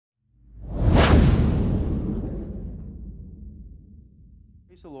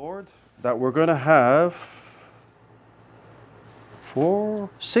Praise the Lord that we're going to have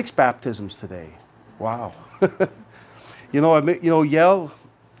 6 baptisms today. Wow. Yell,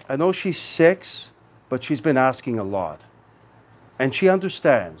 I know she's 6, but she's been asking a lot. And she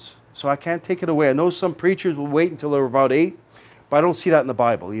understands. So I can't take it away. I know some preachers will wait until they're about 8, but I don't see that in the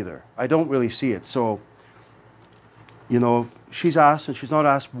Bible either. I don't really see it. So, she's asked, and she's not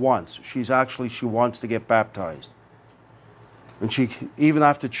asked once. She wants to get baptized. And she, even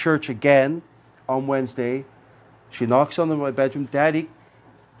after church again on Wednesday, she knocks on my bedroom, Daddy,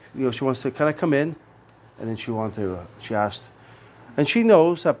 she wants to, can I come in? And then she asked, and she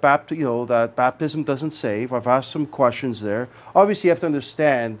knows that that baptism doesn't save. I've asked some questions there. Obviously, you have to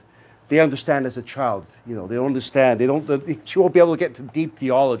understand. They understand as a child. They don't understand. She won't be able to get to deep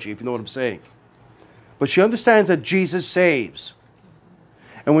theology, if you know what I'm saying. But she understands that Jesus saves.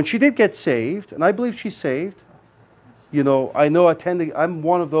 And when she did get saved, and I believe she's saved, I'm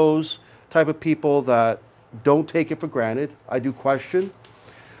one of those type of people that don't take it for granted. I do question.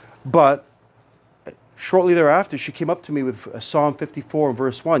 But shortly thereafter, she came up to me with Psalm 54 and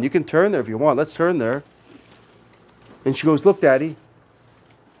verse 1. You can turn there if you want. Let's turn there. And she goes, look, Daddy.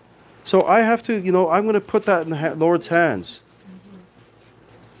 So I have to, I'm going to put that in the Lord's hands.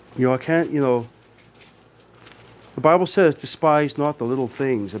 I can't, the Bible says, despise not the little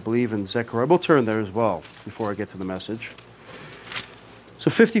things. I believe in Zechariah. We'll turn there as well before I get to the message. So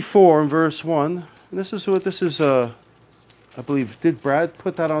 54 and verse 1. And this is, I believe, did Brad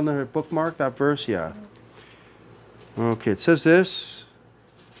put that on their bookmark, that verse? Yeah. Okay, it says this.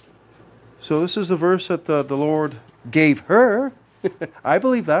 So this is the verse that the Lord gave her. I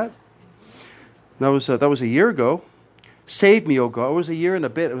believe that. That was a year ago. Save me, O God. It was a year and a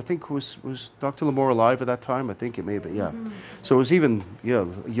bit. I think was Dr. Lamore alive at that time? I think it may be, yeah. Mm-hmm. So it was even a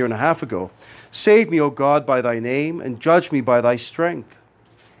year and a half ago. Save me, O God, by thy name, and judge me by thy strength.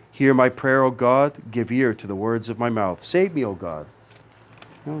 Hear my prayer, O God. Give ear to the words of my mouth. Save me, O God.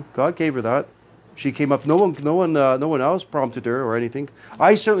 God gave her that. She came up. No one else prompted her or anything.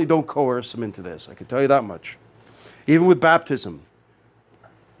 I certainly don't coerce them into this. I can tell you that much. Even with baptism.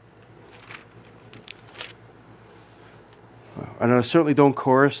 And I certainly don't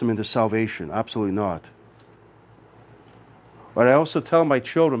coerce them into salvation. Absolutely not. But I also tell my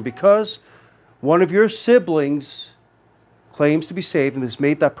children, because one of your siblings claims to be saved and has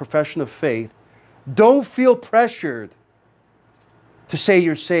made that profession of faith, don't feel pressured to say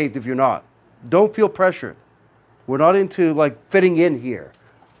you're saved if you're not. Don't feel pressured. We're not into fitting in here.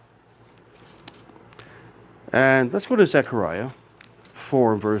 And let's go to Zechariah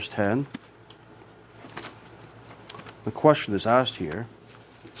 4 and verse 10. The question is asked here.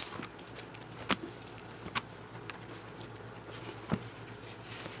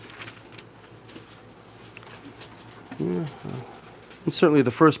 And certainly the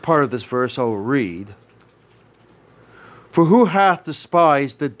first part of this verse I will read. For who hath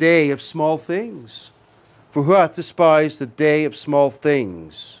despised the day of small things? For who hath despised the day of small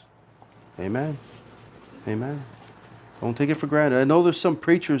things? Amen. Amen. Don't take it for granted. I know there's some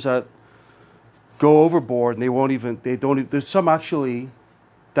preachers that go overboard and there's some actually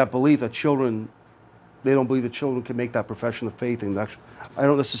that believe that they don't believe that children can make that profession of faith. And actually, I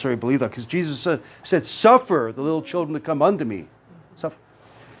don't necessarily believe that, because Jesus said, suffer the little children to come unto me. Suffer.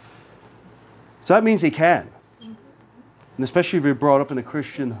 So that means they can. And especially if you're brought up in a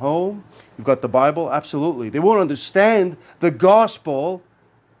Christian home, you've got the Bible, absolutely. They won't understand the gospel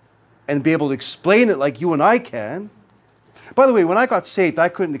and be able to explain it like you and I can. By the way, when I got saved, I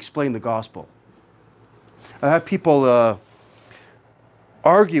couldn't explain the gospel. I had people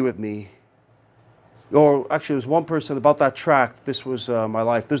argue with me, or actually there was one person about that tract, this was my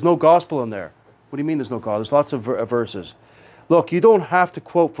life. There's no gospel in there. What do you mean there's no gospel? There's lots of verses. Look, you don't have to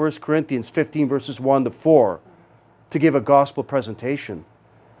quote 1 Corinthians 15 verses 1 to 4 to give a gospel presentation.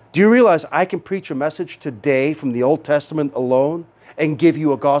 Do you realize I can preach a message today from the Old Testament alone and give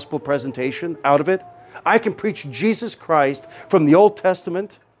you a gospel presentation out of it? I can preach Jesus Christ from the Old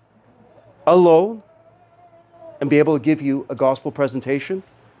Testament alone and be able to give you a gospel presentation.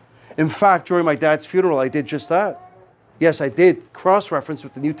 In fact, during my dad's funeral, I did just that. Yes, I did cross-reference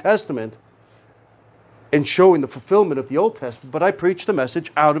with the New Testament and showing the fulfillment of the Old Testament, but I preached the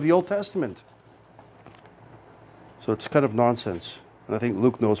message out of the Old Testament. So it's kind of nonsense. And I think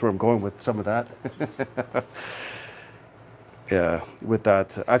Luke knows where I'm going with some of that. Yeah, with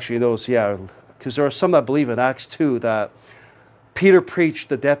that. Actually, he knows, yeah, because there are some that believe in Acts 2 that Peter preached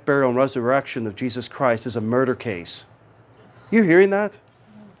the death, burial, and resurrection of Jesus Christ as a murder case. You hearing that?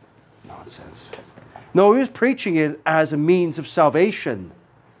 Nonsense. No, he was preaching it as a means of salvation.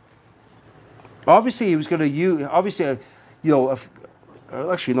 Obviously, he was going to use,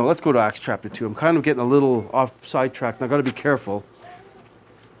 Actually, no, let's go to Acts chapter 2. I'm kind of getting a little off sidetracked, and I've got to be careful.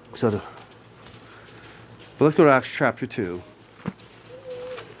 But let's go to Acts chapter 2.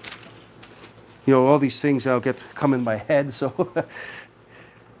 You know, all these things now come in my head, so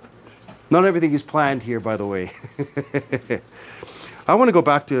not everything is planned here, by the way. I want to go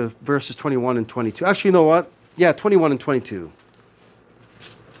back to verses 21 and 22. Actually, you know what? Yeah, 21 and 22.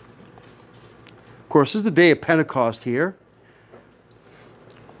 Of course, this is the day of Pentecost here.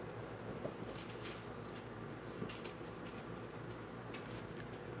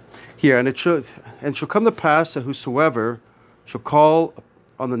 Here, and it shall come to pass that whosoever shall call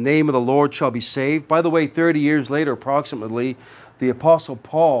on the name of the Lord shall be saved. By the way, 30 years later, approximately, the Apostle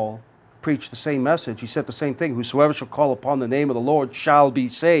Paul preached the same message. He said the same thing. Whosoever shall call upon the name of the Lord shall be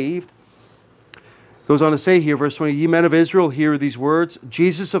saved. Goes on to say here, verse 20, ye men of Israel, hear these words.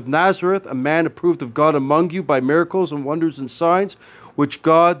 Jesus of Nazareth, a man approved of God among you by miracles and wonders and signs, which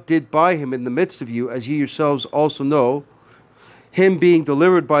God did by him in the midst of you, as ye yourselves also know. Him being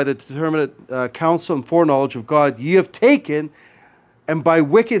delivered by the determinate counsel and foreknowledge of God, ye have taken, and by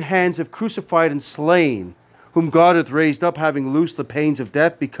wicked hands have crucified and slain, whom God hath raised up, having loosed the pains of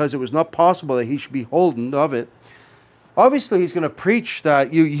death, because it was not possible that he should be holden of it. Obviously, he's going to preach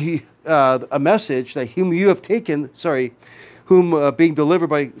that a message that whom you have taken, whom being delivered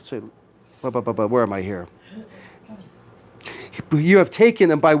by, where am I here? You have taken,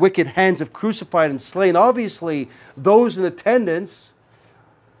 and by wicked hands have crucified and slain. Obviously, those in attendance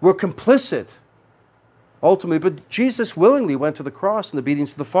were complicit, ultimately. But Jesus willingly went to the cross in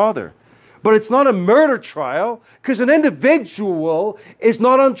obedience to the Father. But it's not a murder trial, because an individual is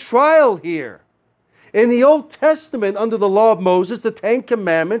not on trial here. In the Old Testament, under the law of Moses, the Ten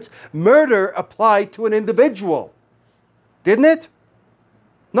Commandments, murder applied to an individual. Didn't it?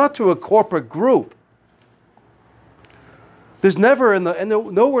 Not to a corporate group. There's never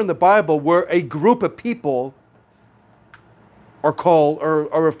nowhere in the Bible where a group of people are called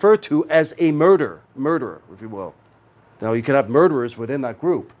or are referred to as a murderer, if you will. Now, you could have murderers within that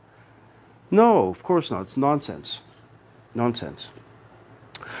group. No, of course not. It's nonsense. Nonsense.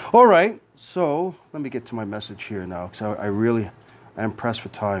 All right, so let me get to my message here now, because I am pressed for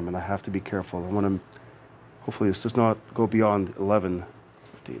time, and I have to be careful. I want to, hopefully this does not go beyond 11:15.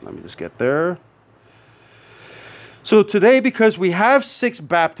 Let me just get there. So today, because we have 6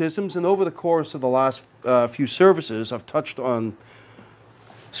 baptisms, and over the course of the last few services, I've touched on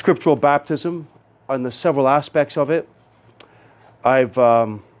scriptural baptism, on the several aspects of it.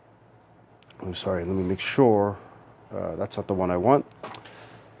 I'm sorry, let me make sure that's not the one I want.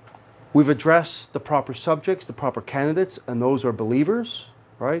 We've addressed the proper subjects, the proper candidates, and those are believers,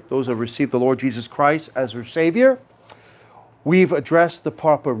 right? Those who have received the Lord Jesus Christ as their Savior. We've addressed the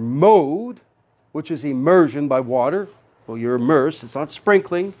proper mode, which is immersion by water. Well, you're immersed. It's not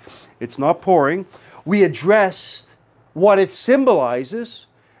sprinkling. It's not pouring. We addressed what it symbolizes,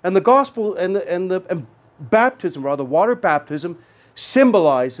 and the gospel and baptism, rather, water baptism,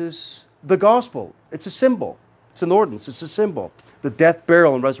 symbolizes the gospel. It's a symbol. It's an ordinance. It's a symbol. The death,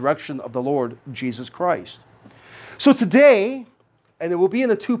 burial, and resurrection of the Lord Jesus Christ. So today, and it will be in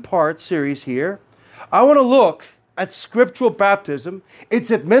a 2-part series here, I want to look at scriptural baptism,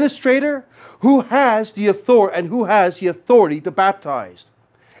 its administrator, who has the authority to baptize.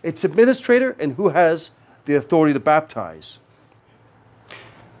 Its administrator and who has the authority to baptize.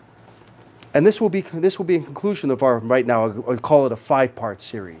 And this will be in conclusion of our, right now, I'll call it a 5-part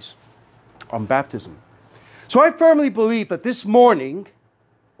series on baptism. So I firmly believe that this morning,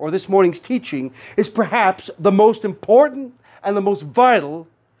 or this morning's teaching, is perhaps the most important and the most vital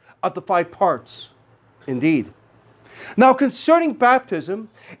of the 5 parts, indeed. Now, concerning baptism,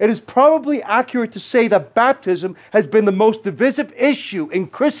 it is probably accurate to say that baptism has been the most divisive issue in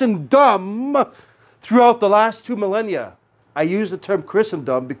Christendom throughout the last 2 millennia. I use the term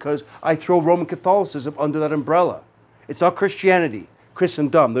Christendom because I throw Roman Catholicism under that umbrella. It's not Christianity,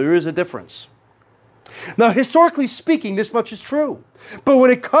 Christendom. There is a difference. Now, historically speaking, this much is true. But when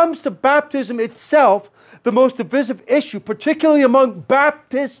it comes to baptism itself, the most divisive issue, particularly among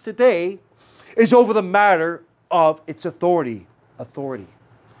Baptists today, is over the matter of its authority. Authority.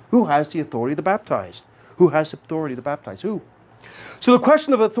 Who has the authority to baptize? Who has authority to baptize? Who? So the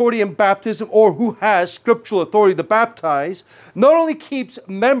question of authority in baptism, or who has scriptural authority to baptize, not only keeps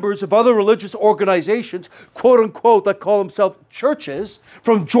members of other religious organizations, quote unquote, that call themselves churches,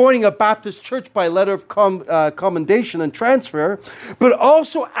 from joining a Baptist church by letter of commendation and transfer, but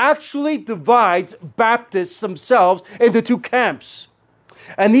also actually divides Baptists themselves into 2 camps.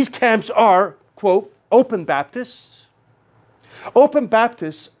 And these camps are, quote, open Baptists, Open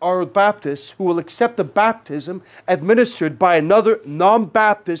Baptists are Baptists who will accept the baptism administered by another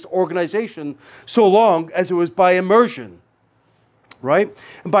non-Baptist organization so long as it was by immersion. Right?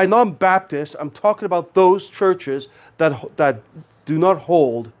 And by non-Baptists, I'm talking about those churches that do not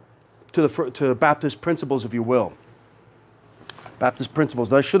hold to Baptist principles, if you will. Baptist principles.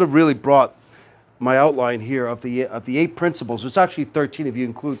 And I should have really brought my outline here of the 8 principles. It's actually 13 if you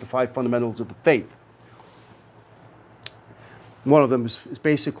include the 5 fundamentals of the faith. One of them is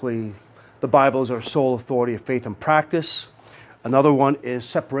basically the Bible is our sole authority of faith and practice. Another one is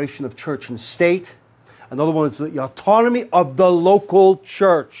separation of church and state. Another one is the autonomy of the local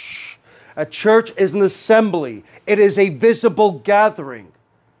church. A church is an assembly. It is a visible gathering.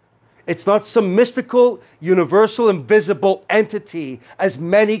 It's not some mystical, universal, invisible entity, as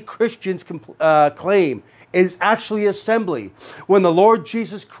many Christians claim. It is actually assembly. When the Lord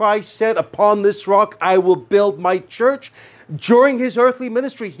Jesus Christ said, "Upon this rock I will build my church," during his earthly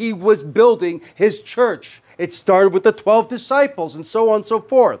ministry, he was building his church. It started with the 12 disciples and so on and so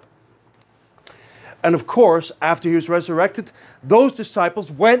forth. And of course, after he was resurrected, those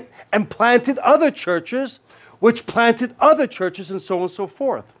disciples went and planted other churches, which planted other churches and so on and so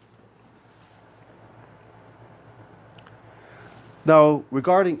forth. Now,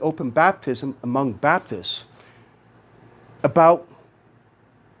 regarding open baptism among Baptists, about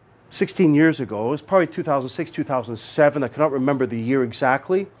 16 years ago, it was probably 2006, 2007, I cannot remember the year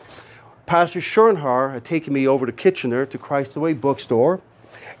exactly, Pastor Schoenhardt had taken me over to Kitchener to Christ the Way bookstore.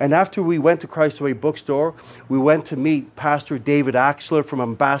 And after we went to Christ the Way bookstore, we went to meet Pastor David Axler from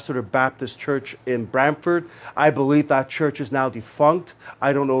Ambassador Baptist Church in Brantford. I believe that church is now defunct.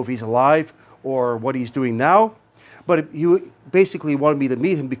 I don't know if he's alive or what he's doing now. But he basically wanted me to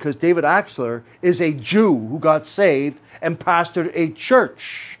meet him because David Axler is a Jew who got saved and pastored a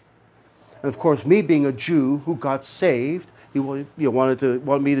church. And of course, me being a Jew who got saved, he wanted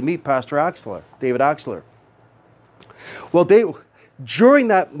me to meet Pastor Axler, David Axler. Well, during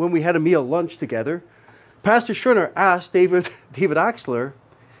that, when we had a meal lunch together, Pastor Schoenhardt asked David Axler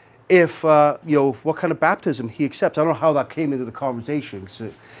if what kind of baptism he accepts. I don't know how that came into the conversation.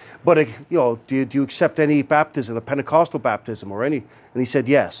 But, do you accept any baptism, the Pentecostal baptism or any? And he said,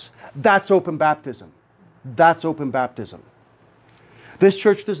 yes. That's open baptism. That's open baptism. This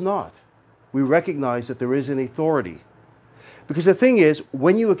church does not. We recognize that there is an authority. Because the thing is,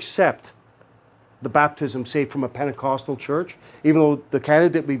 when you accept the baptism, say, from a Pentecostal church, even though the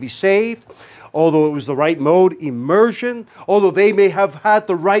candidate may be saved, although it was the right mode, immersion, although they may have had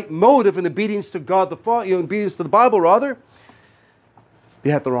the right motive in obedience to God the Father, obedience to the Bible rather, they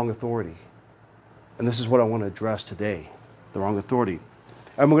have the wrong authority. And this is what I want to address today, the wrong authority.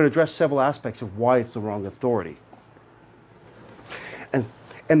 And we're going to address several aspects of why it's the wrong authority. And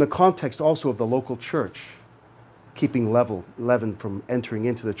in the context also of the local church, keeping leaven from entering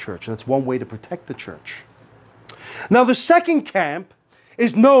into the church. And that's one way to protect the church. Now, the second camp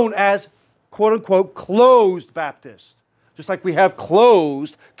is known as, quote-unquote, closed Baptist. Just like we have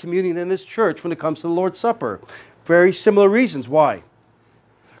closed communion in this church when it comes to the Lord's Supper. Very similar reasons why.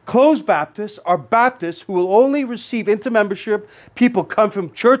 Closed Baptists are Baptists who will only receive into membership people come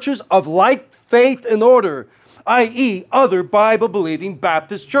from churches of like faith and order, i.e. other Bible-believing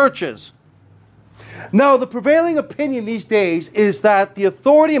Baptist churches. Now, the prevailing opinion these days is that the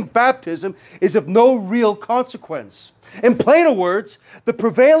authority in baptism is of no real consequence. In plainer words, the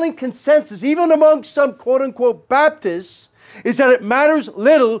prevailing consensus, even among some quote-unquote Baptists, is that it matters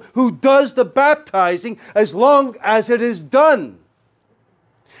little who does the baptizing as long as it is done.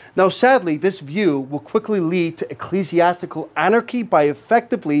 Now, sadly, this view will quickly lead to ecclesiastical anarchy by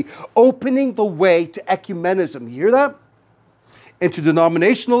effectively opening the way to ecumenism. You hear that?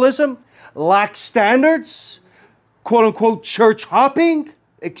 Interdenominationalism, lax standards, quote-unquote church hopping,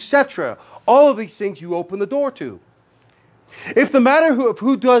 etc. All of these things you open the door to. If the matter of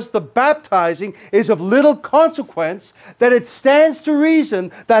who does the baptizing is of little consequence, then it stands to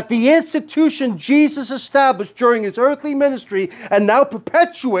reason that the institution Jesus established during his earthly ministry and now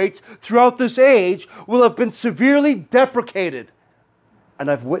perpetuates throughout this age will have been severely deprecated. And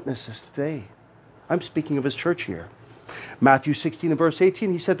I've witnessed this today. I'm speaking of his church here. Matthew 16 and verse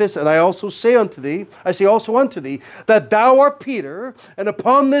 18, he said this, "And I say also unto thee, that thou art Peter, and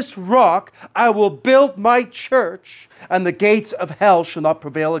upon this rock I will build my church, and the gates of hell shall not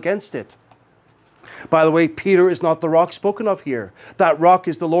prevail against it." By the way, Peter is not the rock spoken of here. That rock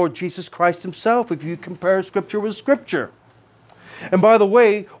is the Lord Jesus Christ himself, if you compare Scripture with Scripture. And by the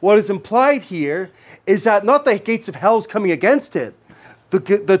way, what is implied here is that not the gates of hell is coming against it.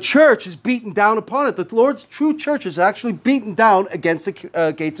 The church is beaten down upon it. The Lord's true church is actually beaten down against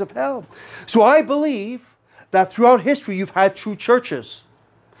the gates of hell. So I believe that throughout history you've had true churches.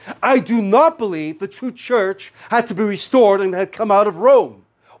 I do not believe the true church had to be restored and had come out of Rome.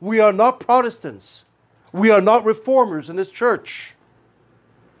 We are not Protestants. We are not reformers in this church.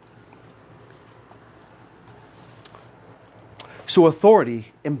 So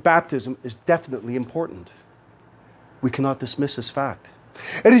authority in baptism is definitely important. We cannot dismiss this fact.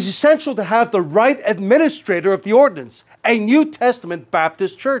 It is essential to have the right administrator of the ordinance, a New Testament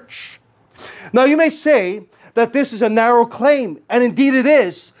Baptist church. Now you may say that this is a narrow claim, and indeed it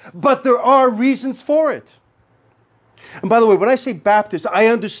is, but there are reasons for it. And by the way, when I say Baptist, I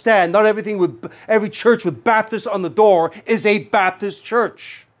understand not every church with Baptist on the door is a Baptist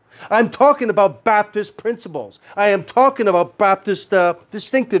church. I'm talking about Baptist principles. I am talking about Baptist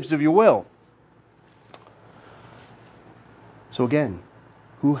distinctives, if you will. So again,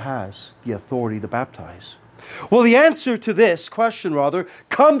 who has the authority to baptize? Well, the answer to this question,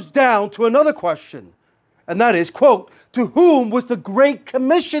 comes down to another question. And that is, quote, to whom was the Great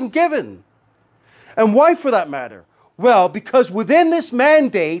Commission given? And why, for that matter? Well, because within this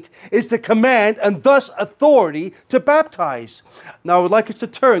mandate is the command and thus authority to baptize. Now, I would like us to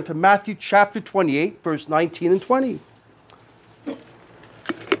turn to Matthew chapter 28, verse 19 and 20.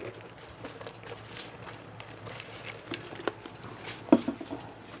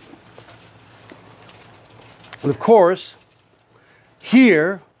 And of course,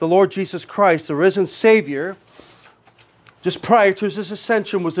 here, the Lord Jesus Christ, the risen Savior, just prior to his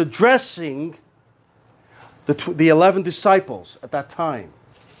ascension, was addressing the 11 disciples at that time,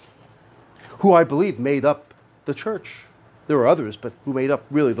 who I believe made up the church. There were others, but who made up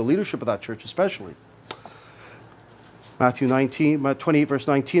really the leadership of that church especially. Matthew 28, verse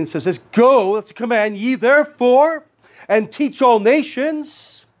 19 says this, go, that's a command, ye therefore, and teach all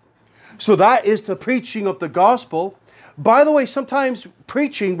nations. So that is the preaching of the gospel. By the way, sometimes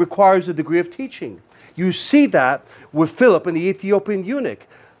preaching requires a degree of teaching. You see that with Philip and the Ethiopian eunuch.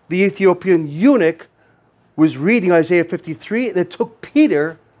 The Ethiopian eunuch was reading Isaiah 53, and it took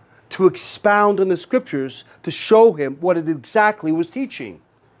Peter to expound on the scriptures to show him what it exactly was teaching.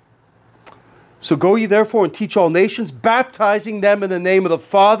 So go ye therefore and teach all nations, baptizing them in the name of the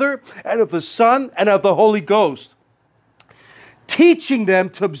Father and of the Son and of the Holy Ghost, teaching them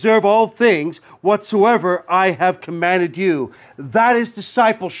to observe all things whatsoever I have commanded you. That is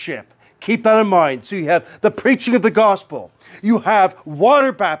discipleship. Keep that in mind. So you have the preaching of the gospel. You have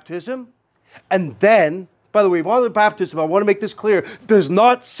water baptism. And then, by the way, water baptism, I want to make this clear, does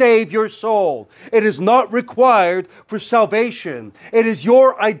not save your soul. It is not required for salvation. It is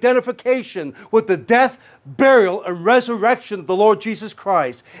your identification with the death, burial, and resurrection of the Lord Jesus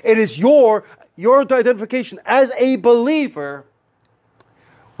Christ. It is your identification as a believer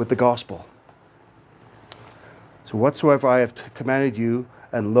with the gospel. So whatsoever I have commanded you,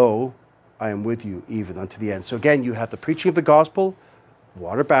 and lo, I am with you even unto the end. So again, you have the preaching of the gospel,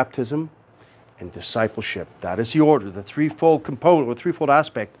 water baptism, and discipleship. That is the order, the threefold component or threefold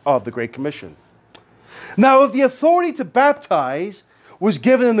aspect of the Great Commission. Now, if the authority to baptize was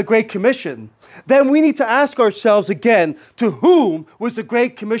given in the Great Commission, then we need to ask ourselves again, to whom was the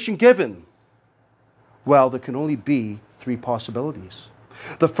Great Commission given? Well, there can only be three possibilities.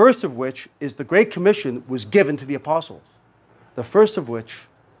 The first of which is the Great Commission was given to the apostles. The first of which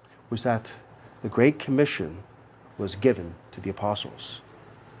was that the Great Commission was given to the apostles.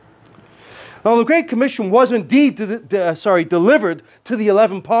 Now, the Great Commission was indeed delivered to the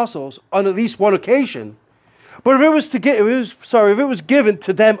 11 apostles on at least one occasion. But if it was given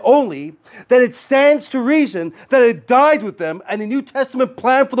to them only, then it stands to reason that it died with them, and the New Testament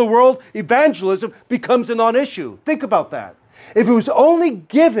plan for the world evangelism becomes a non-issue. Think about that. If it was only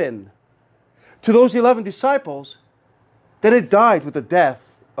given to those 11 disciples, then it died with the death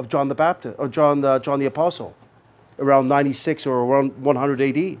of John the Baptist, or John the Apostle, around 96 or around 100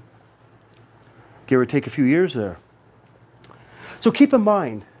 AD. Give or take a few years there. So keep in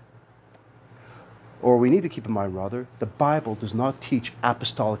mind, or we need to keep in mind rather, the Bible does not teach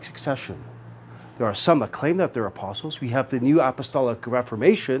apostolic succession. There are some that claim that they're apostles. We have the New Apostolic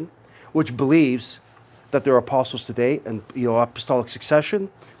Reformation, which believes that there are apostles today and apostolic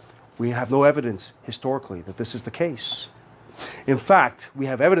succession. We have no evidence historically that this is the case. In fact, we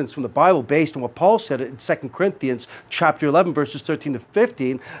have evidence from the Bible based on what Paul said in 2 Corinthians chapter 11, verses 13 to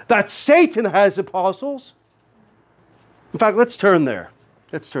 15, that Satan has apostles. In fact, let's turn there.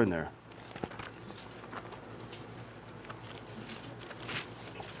 Let's turn there.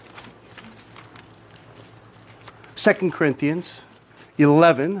 Second Corinthians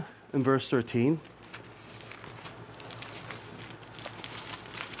 11 and verse 13.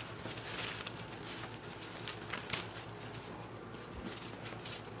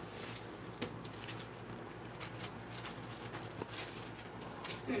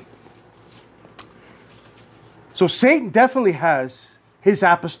 So Satan definitely has his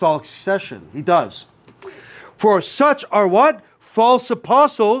apostolic succession. He does. For such are what? False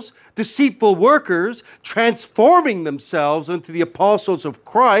apostles, deceitful workers, transforming themselves into the apostles of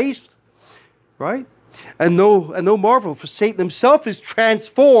Christ. Right? And no marvel, for Satan himself is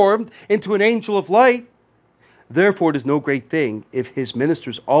transformed into an angel of light. Therefore it is no great thing if his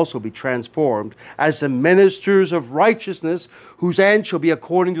ministers also be transformed as the ministers of righteousness, whose end shall be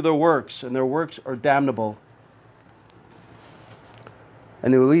according to their works, and their works are damnable.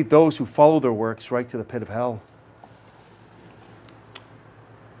 And they will lead those who follow their works right to the pit of hell.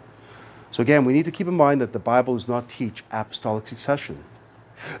 So again, we need to keep in mind that the Bible does not teach apostolic succession.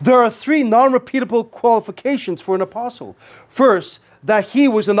 There are 3 non-repeatable qualifications for an apostle. First, that he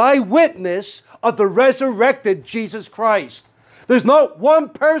was an eyewitness of the resurrected Jesus Christ. There's not one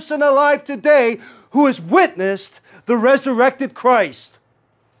person alive today who has witnessed the resurrected Christ.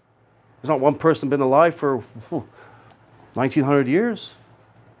 There's not one person been alive for 1900 years.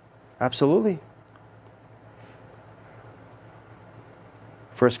 Absolutely.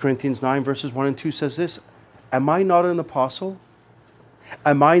 1 Corinthians 9 verses 1 and 2 says this, am I not an apostle?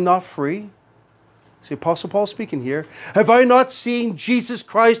 Am I not free? See, Apostle Paul speaking here. Have I not seen Jesus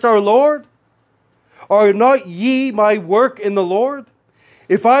Christ our Lord? Are not ye my work in the Lord?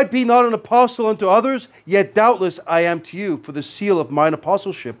 If I be not an apostle unto others, yet doubtless I am to you, for the seal of mine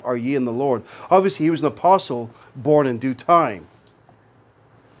apostleship are ye in the Lord. Obviously, he was an apostle born in due time.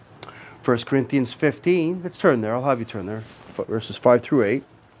 1 Corinthians 15, let's turn there. I'll have you turn there. Verses 5 through 8.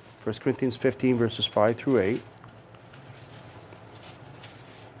 1 Corinthians 15, verses 5 through 8.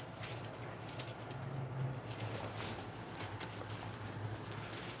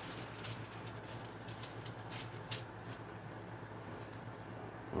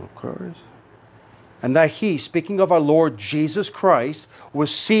 Of course. And that he, speaking of our Lord Jesus Christ,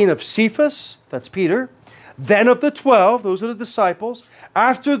 was seen of Cephas, that's Peter, then of the 12, those are the disciples.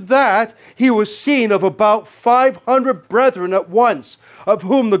 After that, he was seen of about 500 brethren at once, of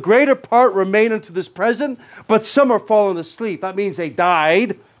whom the greater part remain unto this present, but some are fallen asleep. That means they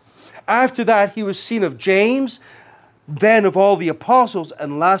died. After that, he was seen of James, then of all the apostles,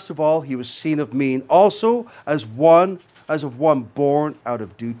 and last of all, he was seen of me, also as of one born out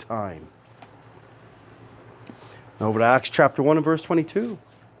of due time. Now over to Acts chapter 1 and verse 22.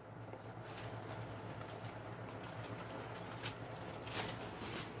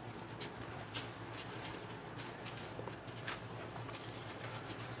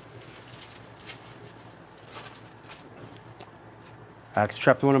 Acts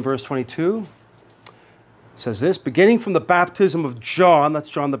chapter 1 and verse 22 says this, beginning from the baptism of John, that's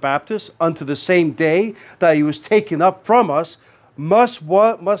John the Baptist, unto the same day that he was taken up from us, must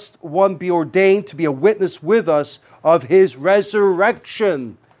one be ordained to be a witness with us of his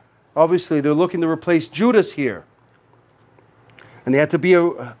resurrection. Obviously, they're looking to replace Judas here. And they had to be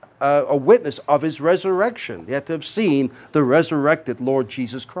a witness of his resurrection. They had to have seen the resurrected Lord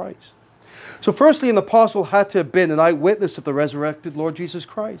Jesus Christ. So firstly, an apostle had to have been an eyewitness of the resurrected Lord Jesus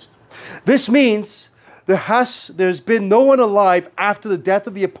Christ. This means there's been no one alive after the death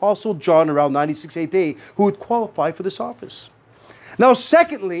of the apostle John around 96 AD who would qualify for this office. Now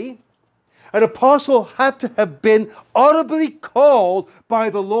secondly, an apostle had to have been audibly called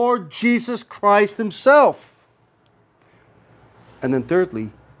by the Lord Jesus Christ himself. And then thirdly,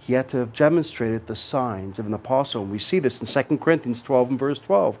 he had to have demonstrated the signs of an apostle. And we see this in 2 Corinthians 12 and verse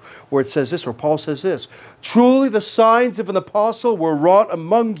 12, where it says this, or Paul says this, truly the signs of an apostle were wrought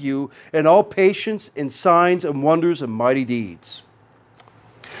among you in all patience, in signs and wonders and mighty deeds.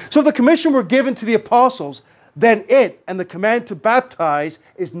 So if the commission were given to the apostles, then it and the command to baptize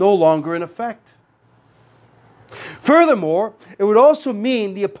is no longer in effect. Furthermore, it would also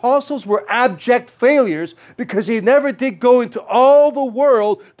mean the apostles were abject failures because they never did go into all the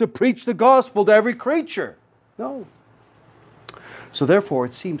world to preach the gospel to every creature. No. So therefore,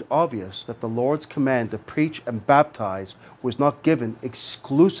 it seemed obvious that the Lord's command to preach and baptize was not given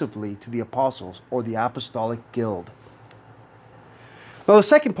exclusively to the apostles or the apostolic guild. Now, the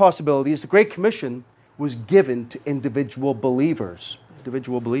second possibility is the Great Commission was given to individual believers.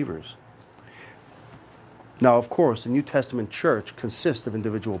 Now, of course, the New Testament church consists of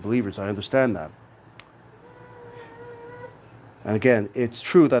individual believers. I understand that. And again, it's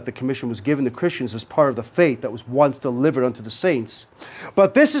true that the commission was given to Christians as part of the faith that was once delivered unto the saints.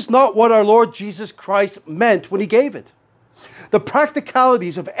 But this is not what our Lord Jesus Christ meant when he gave it. The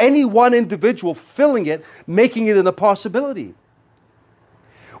practicalities of any one individual filling it, making it an impossibility.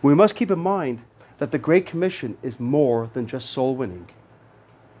 We must keep in mind that the Great Commission is more than just soul winning.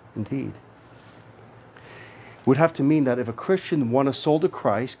 Indeed. would have to mean that if a Christian won a soul to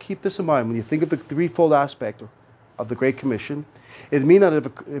Christ, keep this in mind when you think of the threefold aspect of the Great Commission, it would mean that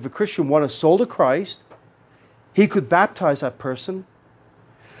if a Christian won a soul to Christ, he could baptize that person,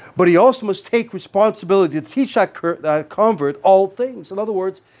 but he also must take responsibility to teach that convert all things. In other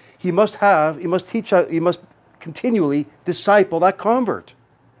words, he must continually disciple that convert.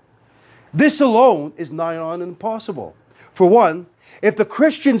 This alone is nigh on impossible. For one, if the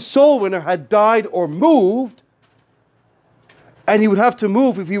Christian soul winner had died or moved, and he would have to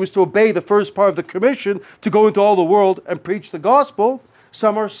move if he was to obey the first part of the commission to go into all the world and preach the gospel.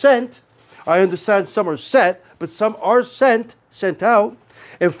 Some are sent. I understand some are set, but some are sent out.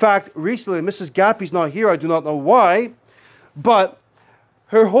 In fact, recently, Mrs. Gappy's not here. I do not know why, but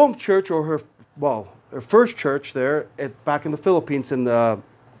her home church, or her first church there, back in the Philippines, in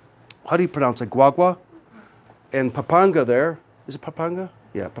how do you pronounce it? Guagua? In Pampanga there. Is it Pampanga?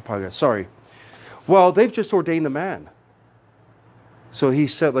 Yeah, Pampanga. Sorry. Well, they've just ordained a man. So he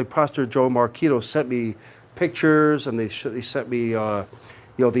said, like Pastor Joe Marquito sent me pictures, and they sent me,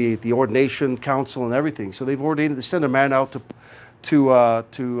 the ordination council and everything. So they sent a man out to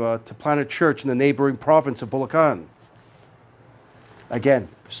plant a church in the neighboring province of Bulacan. Again,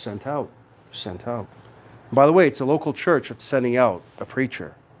 sent out. By the way, it's a local church that's sending out a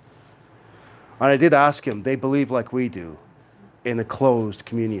preacher. And I did ask him, they believe like we do in a closed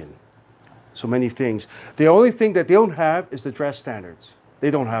communion. So many things. The only thing that they don't have is the dress standards. They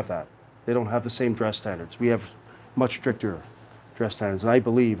don't have that. They don't have the same dress standards. We have much stricter dress standards. And I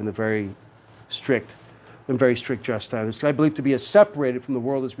believe in the very strict dress standards. I believe to be as separated from the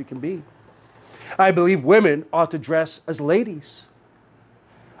world as we can be. I believe women ought to dress as ladies.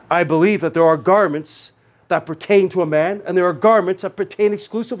 I believe that there are garments that pertain to a man, and there are garments that pertain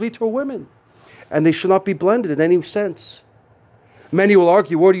exclusively to a woman. And they should not be blended in any sense. Many will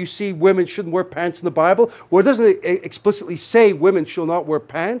argue, where do you see women shouldn't wear pants in the Bible? Well, it doesn't explicitly say women shall not wear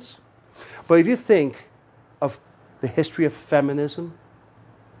pants. But if you think of the history of feminism,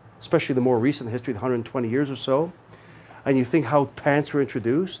 especially the more recent history, the 120 years or so, and you think how pants were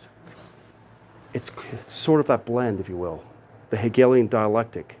introduced, it's sort of that blend, if you will, the Hegelian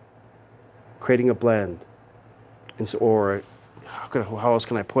dialectic, creating a blend, or how else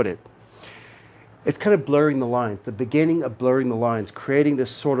can I put it? It's kind of blurring the lines, the beginning of blurring the lines, creating this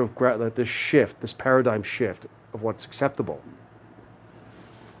sort of this shift, this paradigm shift of what's acceptable.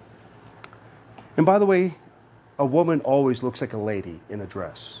 And by the way, a woman always looks like a lady in a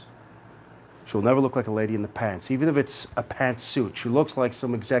dress. She'll never look like a lady in the pants. Even if it's a pantsuit, she looks like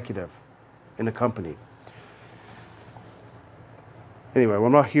some executive in a company. Anyway,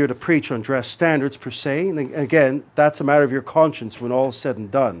 I'm not here to preach on dress standards per se. And again, that's a matter of your conscience when all is said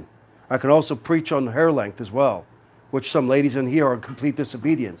and done. I can also preach on hair length as well, which some ladies in here are in complete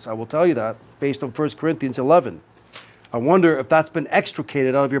disobedience. I will tell you that based on 1 Corinthians 11. I wonder if that's been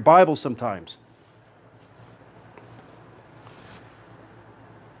extricated out of your Bible sometimes.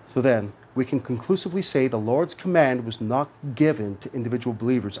 So then, we can conclusively say the Lord's command was not given to individual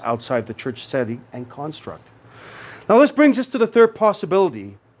believers outside the church setting and construct. Now this brings us to the third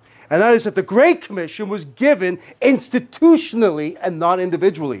possibility, and that is that the Great Commission was given institutionally and not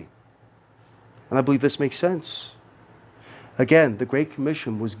individually. And I believe this makes sense. Again, the Great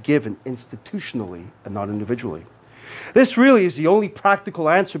Commission was given institutionally and not individually. This really is the only practical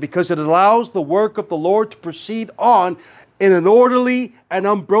answer because it allows the work of the Lord to proceed on in an orderly and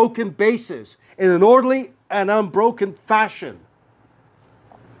unbroken basis, in an orderly and unbroken fashion.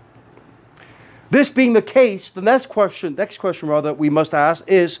 This being the case, the next question that we must ask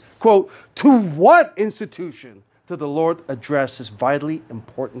is, quote, to what institution did the Lord address this vitally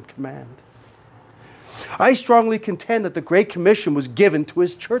important command? I strongly contend that the Great Commission was given to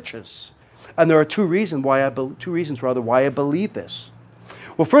his churches. And there are two reasons why I believe this.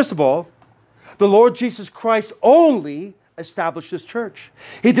 Well, first of all, the Lord Jesus Christ only established his church.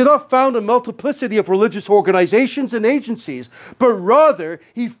 He did not found a multiplicity of religious organizations and agencies, but rather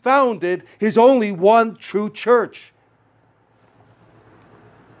he founded his only one true church.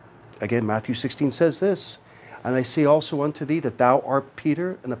 Again, Matthew 16 says this, and I say also unto thee that thou art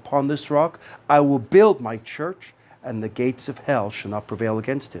Peter, and upon this rock I will build my church, and the gates of hell shall not prevail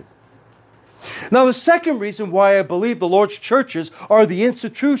against it. Now, the second reason why I believe the Lord's churches are the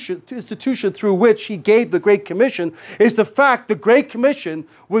institution through which he gave the Great Commission is the fact the Great Commission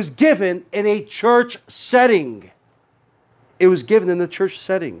was given in a church setting. It was given in the church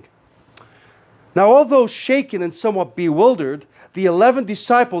setting. Now, although shaken and somewhat bewildered, the 11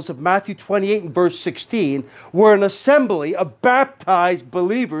 disciples of Matthew 28 and verse 16 were an assembly of baptized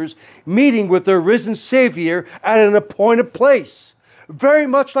believers meeting with their risen Savior at an appointed place. Very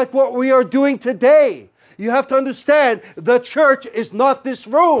much like what we are doing today. you have to understand the church is not this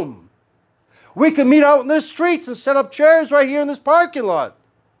room. We can meet out in the streets and set up chairs right here in this parking lot.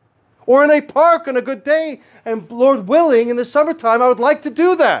 Or in a park on a good day. And Lord willing, in the summertime, I would like to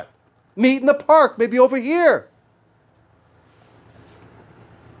do that. Meet in the park, maybe over here.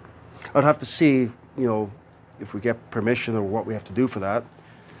 I'd have to see, if we get permission or what we have to do for that.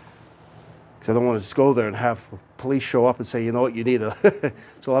 Because I don't want to just go there and have police show up and say, you know what, you need a...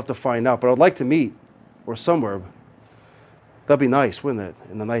 So I'll have to find out. But I'd like to meet or somewhere. That'd be nice, wouldn't it?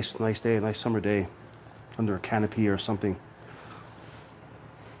 In a nice day, a nice summer day, under a canopy or something.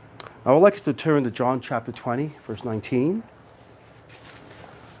 I would like us to turn to John chapter 20, verse 19.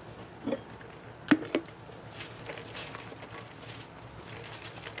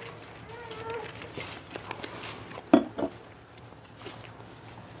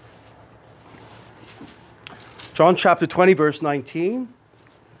 John chapter 20, verse 19.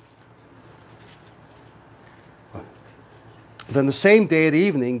 Then the same day at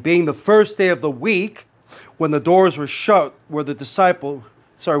evening, being the first day of the week, when the doors were shut, where the disciples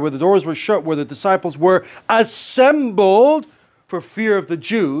were assembled for fear of the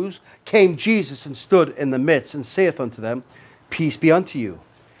Jews, came Jesus and stood in the midst and saith unto them, Peace be unto you.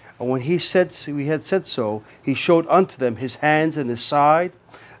 And when he had said so, he showed unto them his hands and his side.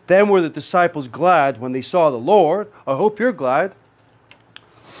 Then were the disciples glad when they saw the Lord. I hope you're glad.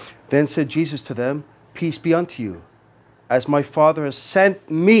 Then said Jesus to them, Peace be unto you. As my Father has sent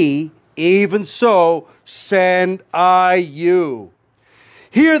me, even so send I you.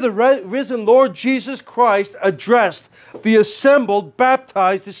 Here the risen Lord Jesus Christ addressed the assembled,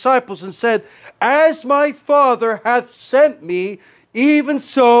 baptized disciples and said, As my Father hath sent me, even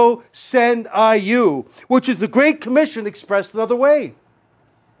so send I you. Which is the Great Commission expressed another way.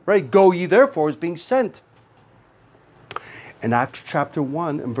 Right? Go ye therefore is being sent. In Acts chapter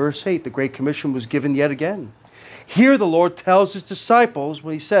 1 and verse 8, the Great Commission was given yet again. Here the Lord tells his disciples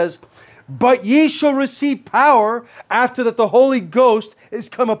when he says, But ye shall receive power after that the Holy Ghost is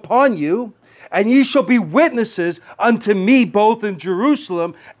come upon you, and ye shall be witnesses unto me both in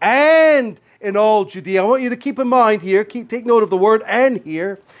Jerusalem and in all Judea. I want you to keep in mind here, take note of the word and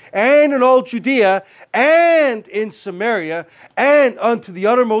here, and in all Judea, and in Samaria, and unto the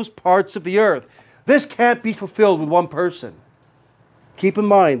uttermost parts of the earth. This can't be fulfilled with one person. Keep in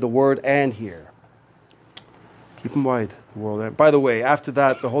mind the word and here. Keep in mind the word and. By the way, after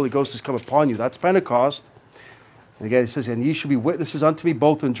that, the Holy Ghost has come upon you. That's Pentecost. And again, it says, And ye shall be witnesses unto me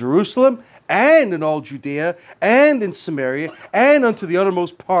both in Jerusalem and in all Judea and in Samaria and unto the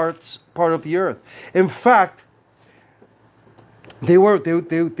uttermost part of the earth. In fact, they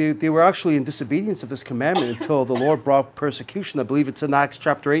were actually in disobedience of this commandment until the Lord brought persecution. I believe it's in Acts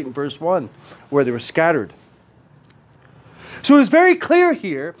chapter 8 and verse 1, where they were scattered. So it's very clear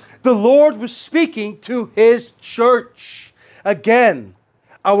here, the Lord was speaking to his church. Again,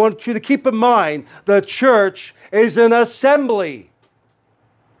 I want you to keep in mind, the church is an assembly.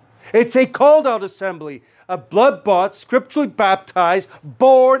 It's a called out assembly, a blood-bought, scripturally baptized,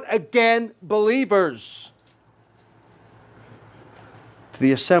 born-again believers. To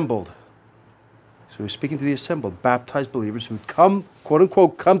the assembled. So he's speaking to the assembled, baptized believers who come,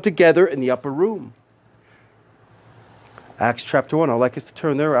 quote-unquote, come together in the upper room. Acts chapter 1. I'd like us to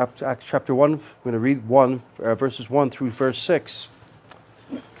turn there. Acts chapter 1. I'm going to read verses 1 through verse 6.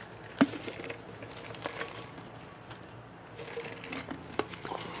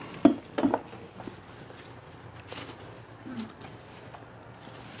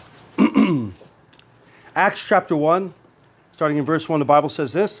 Acts chapter 1, starting in verse 1, the Bible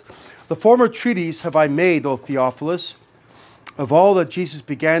says this, The former treatise have I made, O Theophilus, of all that Jesus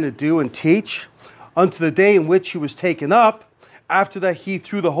began to do and teach, unto the day in which he was taken up, after that he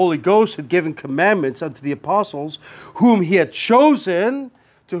through the Holy Ghost had given commandments unto the apostles, whom he had chosen,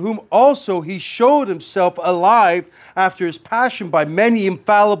 to whom also he showed himself alive after his passion by many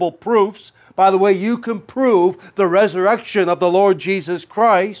infallible proofs. By the way, you can prove the resurrection of the Lord Jesus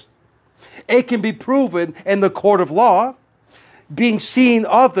Christ. It can be proven in the court of law, being seen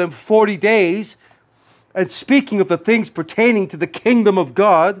of them 40 days, and speaking of the things pertaining to the kingdom of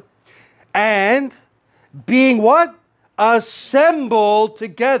God, and being what? Assembled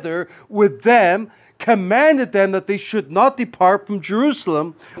together with them, commanded them that they should not depart from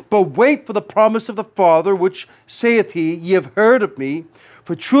Jerusalem, but wait for the promise of the Father, which saith he, Ye have heard of me.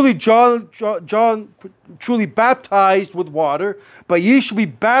 For truly John truly baptized with water, but ye shall be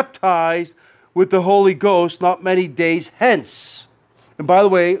baptized with the Holy Ghost not many days hence. And by the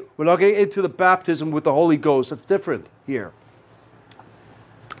way, we're not getting into the baptism with the Holy Ghost. That's different here.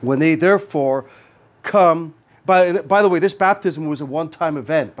 When they therefore come, by the way, this baptism was a one-time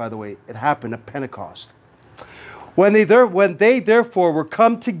event, by the way. It happened at Pentecost. When they therefore were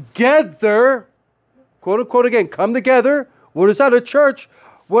come together, quote unquote again, come together. What is that, a church?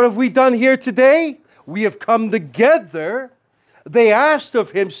 What have we done here today? We have come together. They asked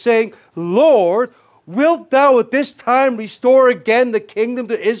of him, saying, Lord, wilt thou at this time restore again the kingdom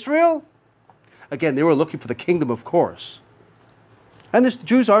to Israel? Again, they were looking for the kingdom, of course. And the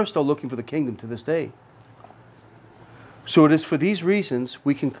Jews are still looking for the kingdom to this day. So it is for these reasons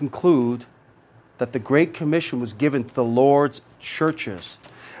we can conclude that the Great Commission was given to the Lord's churches.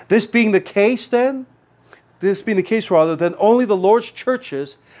 This being the case, then only the Lord's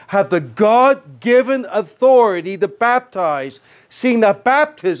churches have the God-given authority to baptize, seeing that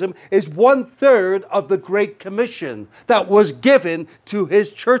baptism is 1/3 of the Great Commission that was given to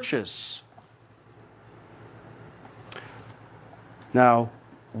his churches. Now,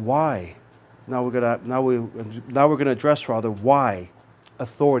 why? Now we're going to address why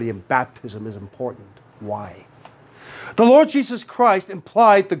authority in baptism is important. Why? The Lord Jesus Christ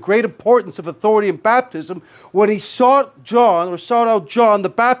implied the great importance of authority in baptism when he sought out John the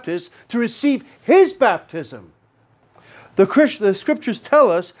Baptist to receive his baptism. The scriptures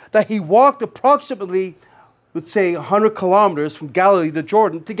tell us that he walked approximately, let's say, 100 kilometers from Galilee to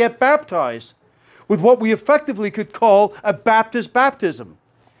Jordan to get baptized with what we effectively could call a Baptist baptism.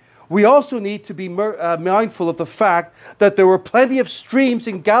 We also need to be mindful of the fact that there were plenty of streams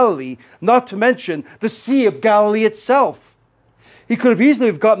in Galilee, not to mention the Sea of Galilee itself. He could have easily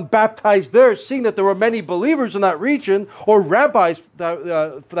gotten baptized there, seeing that there were many believers in that region, or rabbis,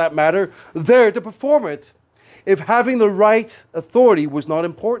 for that matter, there to perform it, if having the right authority was not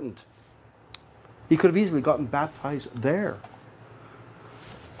important. He could have easily gotten baptized there.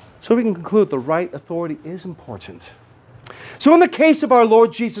 So we can conclude the right authority is important. So in the case of our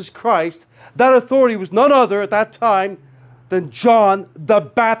Lord Jesus Christ, that authority was none other at that time than John the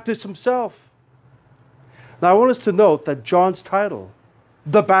Baptist himself. Now I want us to note that John's title,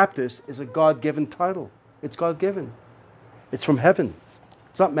 the Baptist, is a God-given title. It's God-given. It's from heaven.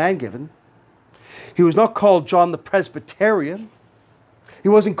 It's not man-given. He was not called John the Presbyterian. He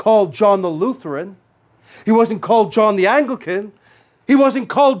wasn't called John the Lutheran. He wasn't called John the Anglican. He wasn't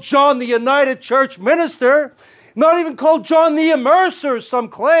called John the United Church Minister. Not even called John the Immerser, some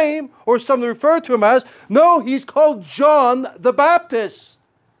claim, or some refer to him as. No, he's called John the Baptist.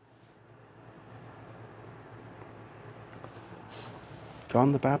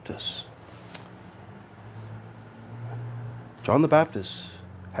 John the Baptist. John the Baptist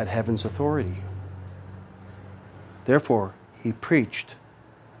had heaven's authority. Therefore, he preached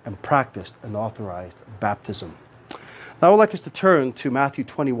and practiced and authorized baptism. Now I would like us to turn to Matthew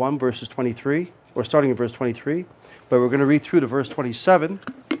 21, verses 23. We're starting in verse 23, but we're going to read through to verse 27.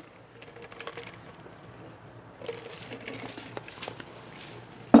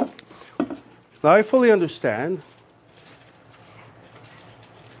 Now I fully understand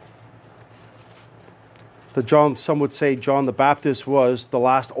that some would say John the Baptist was the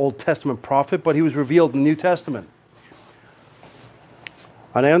last Old Testament prophet, but he was revealed in the New Testament.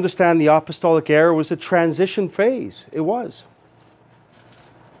 And I understand the apostolic era was a transition phase. It was.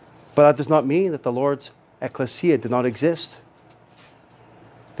 But that does not mean that the Lord's ecclesia did not exist.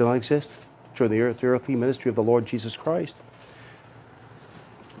 Did not exist during the earthly ministry of the Lord Jesus Christ.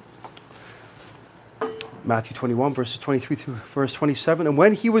 Matthew 21, verses 23 through verse 27. And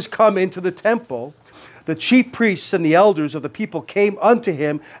when he was come into the temple, the chief priests and the elders of the people came unto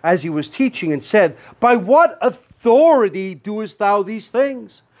him as he was teaching and said, By what authority doest thou these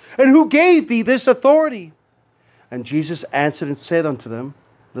things? And who gave thee this authority? And Jesus answered and said unto them,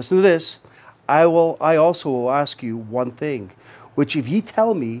 Listen to this. I also will ask you one thing, which if ye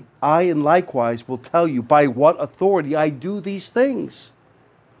tell me, I in likewise will tell you by what authority I do these things.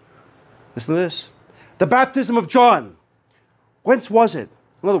 Listen to this. The baptism of John. Whence was it?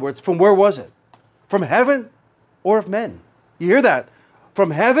 In other words, from where was it? From heaven or of men? You hear that?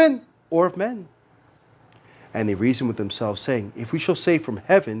 From heaven or of men? And they reasoned with themselves, saying, If we shall say from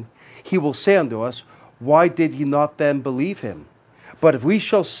heaven, he will say unto us, Why did ye not then believe him? But if we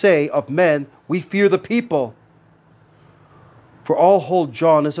shall say of men, we fear the people. For all hold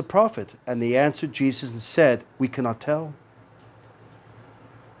John as a prophet. And they answered Jesus and said, We cannot tell.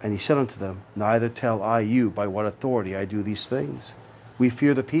 And he said unto them, Neither tell I you by what authority I do these things. We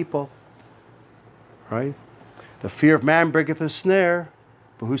fear the people. Right? The fear of man bringeth a snare,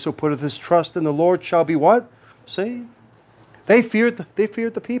 but whoso putteth his trust in the Lord shall be what? Saved. They feared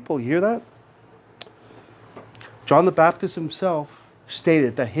the people. You hear that? John the Baptist himself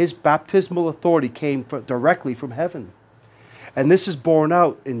stated that his baptismal authority came directly from heaven. And this is borne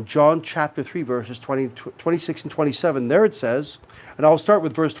out in John chapter 3, verses 26 and 27. There it says, and I'll start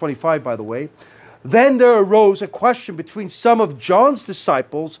with verse 25, by the way, Then there arose a question between some of John's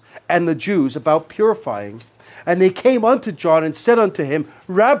disciples and the Jews about purifying. And they came unto John and said unto him,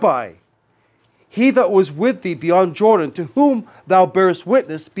 Rabbi, he that was with thee beyond Jordan, to whom thou bearest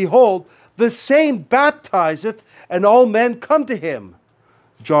witness, behold, the same baptizeth, and all men come to him.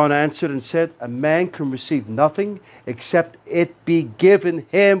 John answered and said, a man can receive nothing except it be given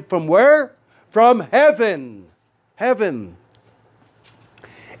him from where? From heaven. Heaven.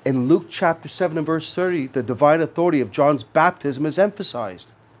 In Luke chapter 7 and verse 30, the divine authority of John's baptism is emphasized.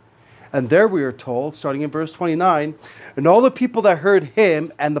 And there we are told, starting in verse 29, and all the people that heard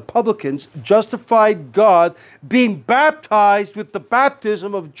him and the publicans justified God, being baptized with the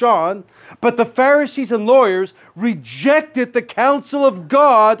baptism of John. But the Pharisees and lawyers rejected the counsel of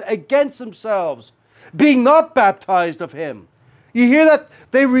God against themselves, being not baptized of him. You hear that?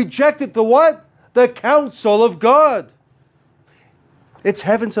 They rejected the what? The counsel of God. It's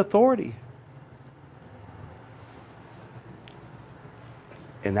heaven's authority.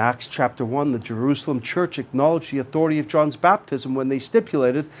 In Acts chapter 1, the Jerusalem church acknowledged the authority of John's baptism when they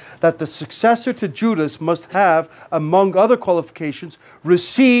stipulated that the successor to Judas must have, among other qualifications,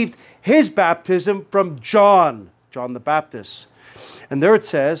 received his baptism from John the Baptist. And there it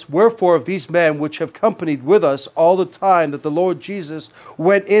says, wherefore of these men which have companied with us all the time that the Lord Jesus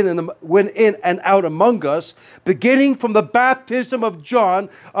went in and out among us, beginning from the baptism of John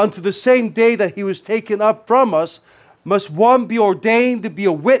unto the same day that he was taken up from us, must one be ordained to be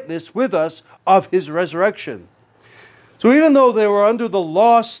a witness with us of his resurrection. So even though they were under the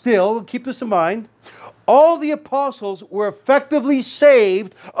law still, keep this in mind, all the apostles were effectively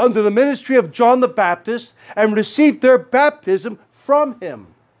saved under the ministry of John the Baptist and received their baptism from him.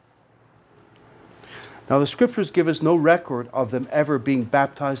 Now the scriptures give us no record of them ever being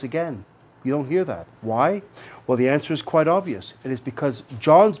baptized again. You don't hear that. Why? Well, the answer is quite obvious. It is because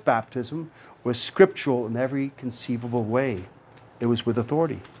John's baptism was scriptural in every conceivable way. It was with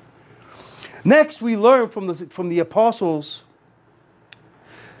authority. Next, we learn from the apostles,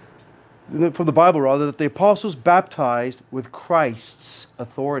 from the Bible rather, that the apostles baptized with Christ's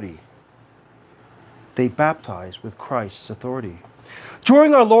authority. They baptized with Christ's authority.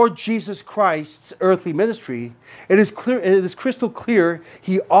 During our Lord Jesus Christ's earthly ministry, it is crystal clear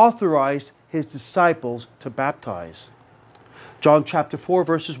he authorized his disciples to baptize. John chapter 4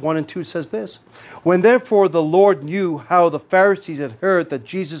 verses 1 and 2 says this, when therefore the Lord knew how the Pharisees had heard that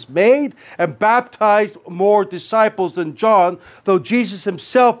Jesus made and baptized more disciples than John, though Jesus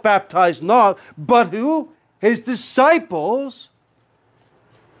himself baptized not, but who? His disciples.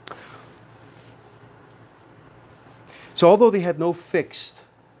 So although they had no fixed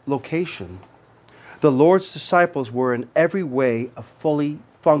location, the Lord's disciples were in every way a fully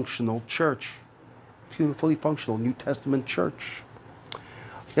functional church. Fully functional New Testament church.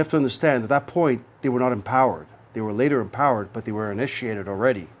 You have to understand, at that point, they were not empowered. They were later empowered, but they were initiated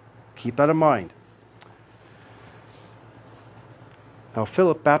already. Keep that in mind. Now,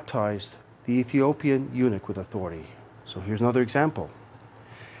 Philip baptized the Ethiopian eunuch with authority. So here's another example.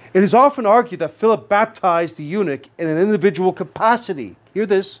 It is often argued that Philip baptized the eunuch in an individual capacity. Hear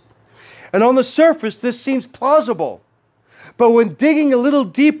this. And on the surface, this seems plausible. But when digging a little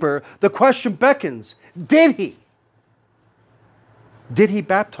deeper, the question beckons, did he? Did he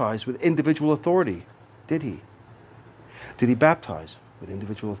baptize with individual authority? Did he? Did he baptize with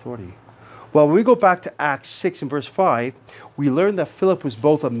individual authority? Well, when we go back to Acts 6 and verse 5, we learn that Philip was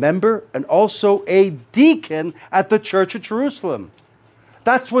both a member and also a deacon at the church of Jerusalem.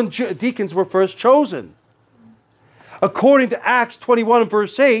 That's when deacons were first chosen. According to Acts 21 and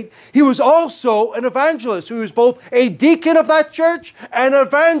verse 8, he was also an evangelist. He was both a deacon of that church and an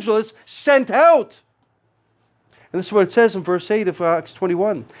evangelist sent out. And this is what it says in verse 8 of Acts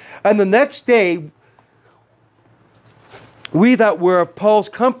 21. And the next day, we that were of Paul's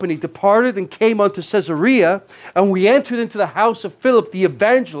company departed and came unto Caesarea, and we entered into the house of Philip the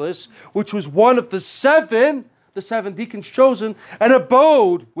evangelist, which was one of the seven deacons chosen, and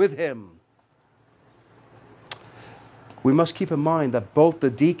abode with him. We must keep in mind that both the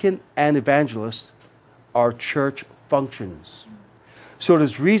deacon and evangelist are church functions. So it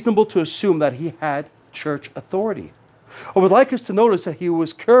is reasonable to assume that he had church authority. I would like us to notice that he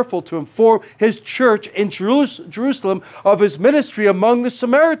was careful to inform his church in Jerusalem of his ministry among the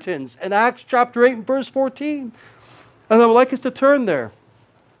Samaritans in Acts chapter 8 and verse 14. And I would like us to turn there.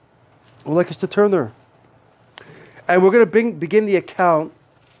 And we're going to begin the account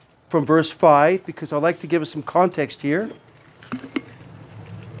from verse 5, because I'd like to give us some context here.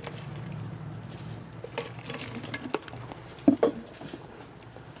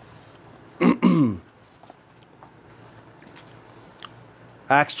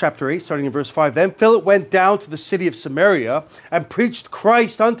 Acts chapter 8, starting in verse 5. Then Philip went down to the city of Samaria and preached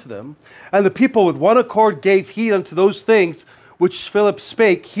Christ unto them. And the people with one accord gave heed unto those things which Philip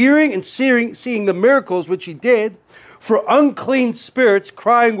spake, hearing and seeing the miracles which he did. For unclean spirits,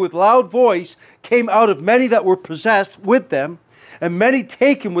 crying with loud voice, came out of many that were possessed with them. And many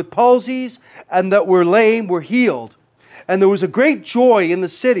taken with palsies and that were lame were healed. And there was a great joy in the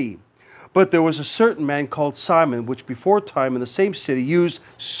city. But there was a certain man called Simon, which before time in the same city used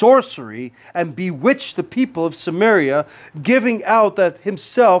sorcery and bewitched the people of Samaria, giving out that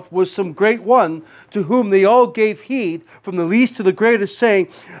himself was some great one, to whom they all gave heed, from the least to the greatest, saying,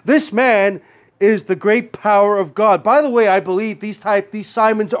 This man is the great power of God. By the way, I believe these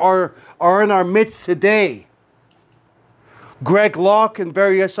Simons are in our midst today. Greg Locke and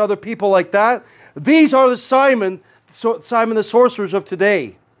various other people like that. These are the Simon the sorcerers of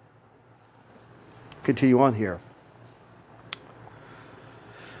today. Continue on here.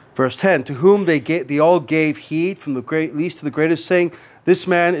 Verse 10, to whom they all gave heed, from the least to the greatest, saying, This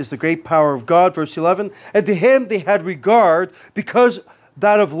man is the great power of God. Verse 11, and to him they had regard, because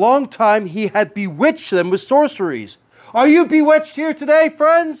that of long time he had bewitched them with sorceries. Are you bewitched here today,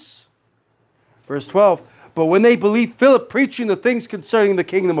 friends? Verse 12, but when they believed Philip preaching the things concerning the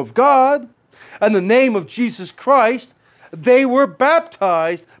kingdom of God, and the name of Jesus Christ, they were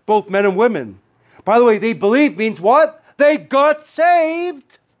baptized, both men and women. By the way, they believed means what? They got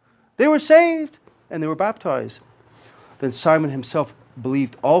saved. They were saved and they were baptized. Then Simon himself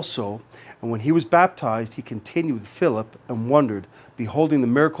believed also, and when he was baptized, he continued with Philip and wondered, beholding the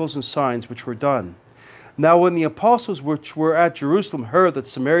miracles and signs which were done. Now when the apostles which were at Jerusalem heard that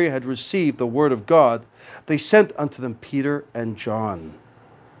Samaria had received the word of God, they sent unto them Peter and John.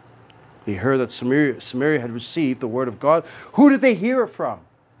 They heard that Samaria had received the word of God. Who did they hear it from?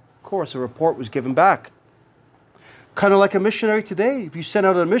 Of course, a report was given back. Kind of like a missionary today. If you send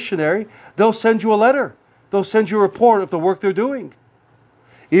out a missionary, they'll send you a letter. They'll send you a report of the work they're doing.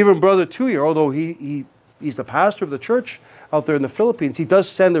 Even Brother Tuyer, although he's the pastor of the church out there in the Philippines, he does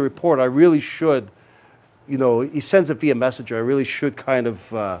send a report. I really should, he sends it via messenger. I really should kind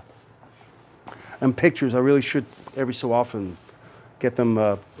of, and pictures, I really should every so often get them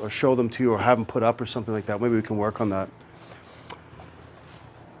or show them to you or have them put up or something like that. Maybe we can work on that.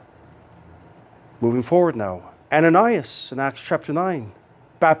 Moving forward now. Ananias in Acts chapter 9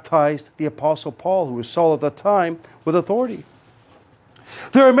 baptized the Apostle Paul, who was Saul at that time, with authority.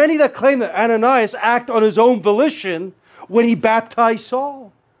 There are many that claim that Ananias acted on his own volition when he baptized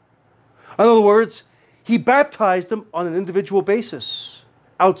Saul. In other words, he baptized him on an individual basis,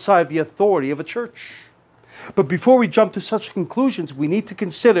 outside the authority of a church. But before we jump to such conclusions, we need to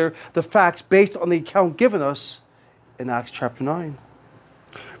consider the facts based on the account given us in Acts chapter 9.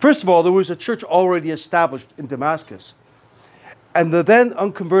 First of all, there was a church already established in Damascus. And the then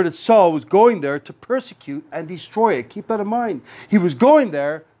unconverted Saul was going there to persecute and destroy it. Keep that in mind. He was going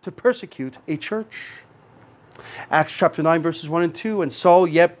there to persecute a church. Acts chapter 9, verses 1 and 2. And Saul,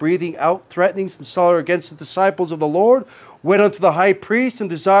 yet breathing out threatenings and slaughter against the disciples of the Lord, went unto the high priest and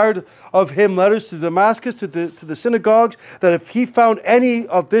desired of him letters to Damascus, to the synagogues, that if he found any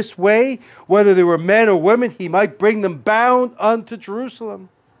of this way, whether they were men or women, he might bring them bound unto Jerusalem.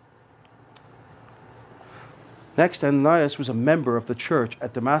 Next, Ananias was a member of the church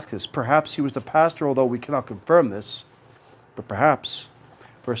at Damascus. Perhaps he was the pastor, although we cannot confirm this. But perhaps.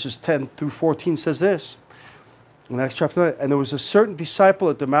 Verses 10 through 14 says this. In Acts chapter 9, and there was a certain disciple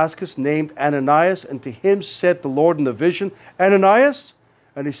at Damascus named Ananias, and to him said the Lord in the vision, Ananias?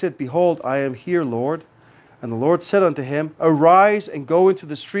 And he said, Behold, I am here, Lord. And the Lord said unto him, Arise and go into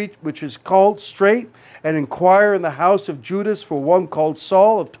the street which is called Straight, and inquire in the house of Judas for one called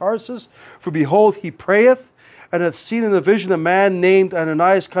Saul of Tarsus. For behold, he prayeth, and hath seen in the vision a man named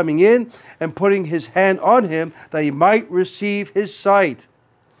Ananias coming in, and putting his hand on him, that he might receive his sight.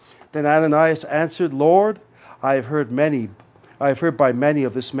 Then Ananias answered, Lord, I have heard by many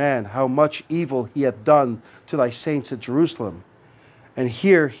of this man how much evil he hath done to thy saints at Jerusalem. And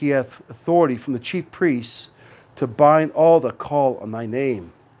here he hath authority from the chief priests to bind all that call on thy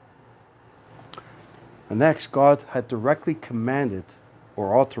name. And next, God had directly commanded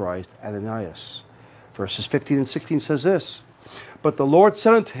or authorized Ananias. Verses 15 and 16 says this, But the Lord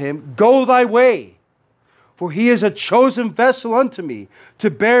said unto him, Go thy way, for he is a chosen vessel unto me, to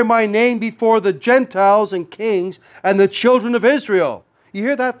bear my name before the Gentiles and kings and the children of Israel. You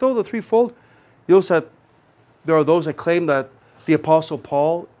hear that though, the threefold? You notice that there are those that claim that the Apostle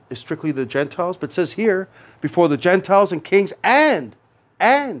Paul is strictly the Gentiles, but it says here, before the Gentiles and kings and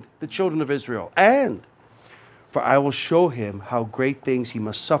the children of Israel. And, for I will show him how great things he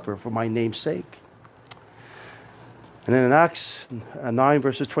must suffer for my name's sake. And then in Acts 9,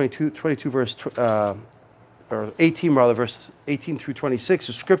 verses 22 verse, or 18 rather, verse 18 through 26,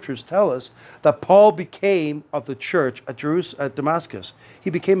 the scriptures tell us that Paul became of the church at Damascus. He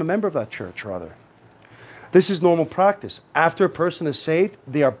became a member of that church, rather. This is normal practice. After a person is saved,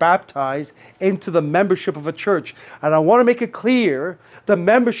 they are baptized into the membership of a church. And I want to make it clear, the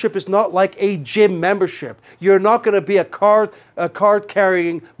membership is not like a gym membership. You're not going to be a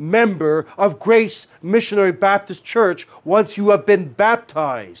card-carrying member of Grace Missionary Baptist Church once you have been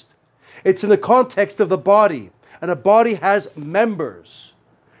baptized. It's in the context of the body. And a body has members.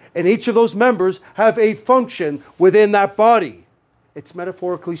 And each of those members have a function within that body. It's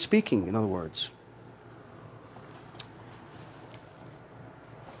metaphorically speaking, in other words.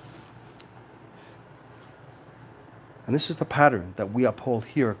 And this is the pattern that we uphold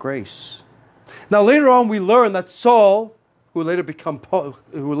here at Grace. Now later on we learn that Saul, who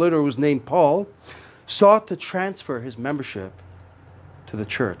later was named Paul, sought to transfer his membership to the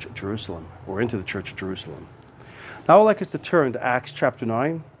church at Jerusalem, or into the church at Jerusalem. Now I'd like us to turn to Acts chapter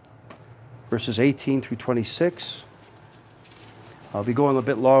 9, verses 18 through 26. I'll be going a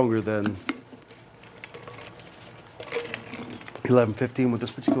bit longer than 11:15 with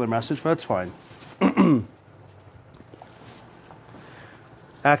this particular message, but that's fine.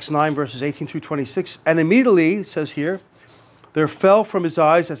 Acts 9, verses 18 through 26. And immediately, it says here, there fell from his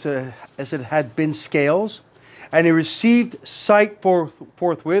eyes as it had been scales, and he received sight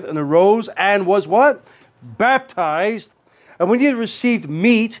forthwith, and arose and was what? Baptized. And when he had received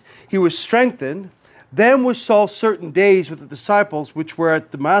meat, he was strengthened. Then was Saul certain days with the disciples which were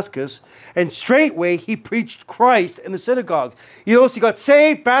at Damascus, and straightway he preached Christ in the synagogue. You notice he got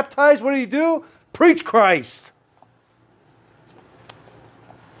saved, baptized. What did he do? Preach Christ.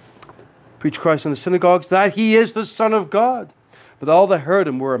 Preach Christ in the synagogues, that he is the Son of God. But all that heard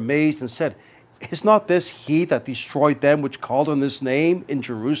him were amazed and said, is not this he that destroyed them which called on this name in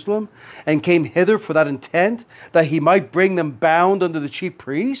Jerusalem, and came hither for that intent, that he might bring them bound unto the chief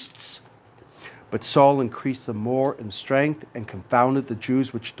priests? But Saul increased the more in strength, and confounded the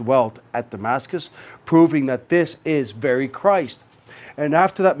Jews which dwelt at Damascus, proving that this is very Christ. And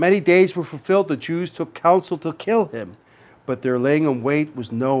after that many days were fulfilled, the Jews took counsel to kill him. But their laying in wait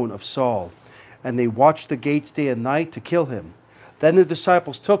was known of Saul, and they watched the gates day and night to kill him. Then the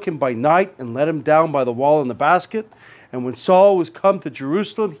disciples took him by night and let him down by the wall in the basket. And when Saul was come to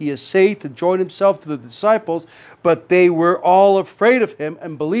Jerusalem, he essayed to join himself to the disciples, but they were all afraid of him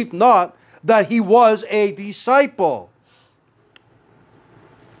and believed not that he was a disciple.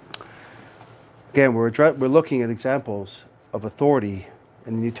 Again, we're looking at examples of authority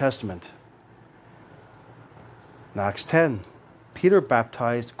in the New Testament. In Acts 10, Peter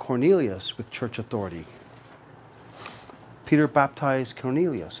baptized Cornelius with church authority. Peter baptized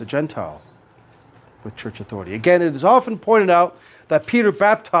Cornelius, a Gentile, with church authority. Again, it is often pointed out that Peter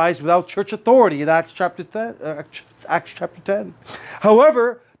baptized without church authority in Acts chapter 10.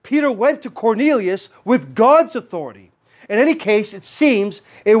 However, Peter went to Cornelius with God's authority. In any case, it seems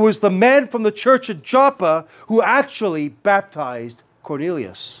it was the men from the church at Joppa who actually baptized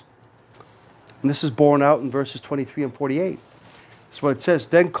Cornelius. And this is borne out in verses 23 and 48. That's what it says.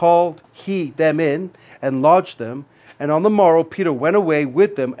 Then called he them in and lodged them. And on the morrow, Peter went away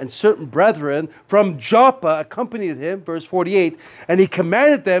with them, and certain brethren from Joppa accompanied him, verse 48. And he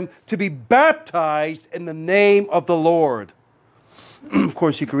commanded them to be baptized in the name of the Lord. Of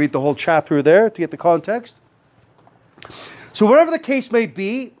course, you can read the whole chapter there to get the context. So whatever the case may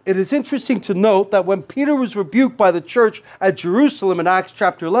be, it is interesting to note that when Peter was rebuked by the church at Jerusalem in Acts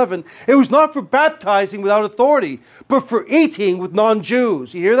chapter 11, it was not for baptizing without authority, but for eating with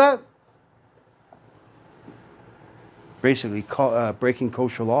non-Jews. You hear that? Basically, breaking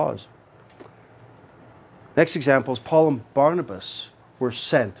kosher laws. Next example is Paul and Barnabas were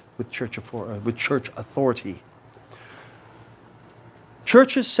sent with church authority.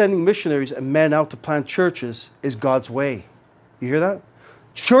 Churches sending missionaries and men out to plant churches is God's way. You hear that?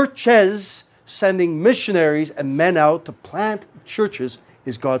 Churches sending missionaries and men out to plant churches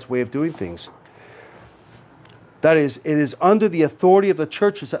is God's way of doing things. That is, it is under the authority of the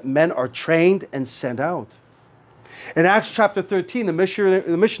churches that men are trained and sent out. In Acts chapter 13,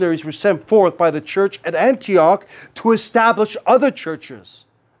 the missionaries were sent forth by the church at Antioch to establish other churches.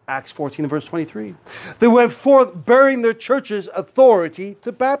 Acts 14 and verse 23. They went forth bearing their church's authority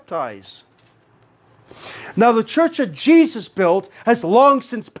to baptize. Now the church that Jesus built has long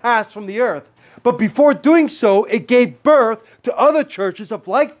since passed from the earth. But before doing so, it gave birth to other churches of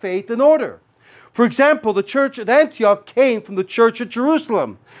like faith and order. For example, the church at Antioch came from the church at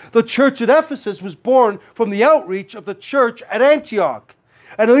Jerusalem. The church at Ephesus was born from the outreach of the church at Antioch.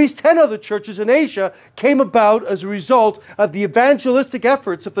 And at least 10 other churches in Asia came about as a result of the evangelistic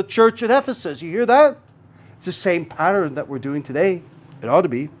efforts of the church at Ephesus. You hear that? It's the same pattern that we're doing today. It ought to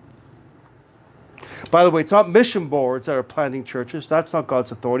be. By the way, it's not mission boards that are planting churches. That's not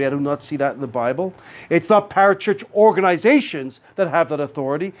God's authority. I do not see that in the Bible. It's not parachurch organizations that have that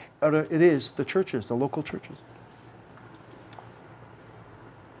authority. It is the churches, the local churches.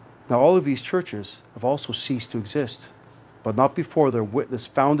 Now, all of these churches have also ceased to exist, but not before their witness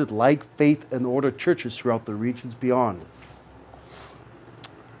founded like faith and order churches throughout the regions beyond.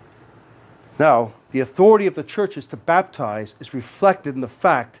 Now, the authority of the churches to baptize is reflected in the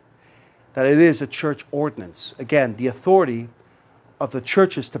fact that it is a church ordinance. Again, the authority of the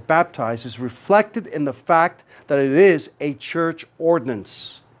churches to baptize is reflected in the fact that it is a church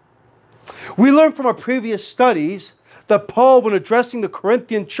ordinance. We learned from our previous studies that Paul, when addressing the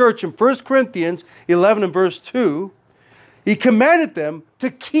Corinthian church in 1 Corinthians 11 and verse 2, he commanded them to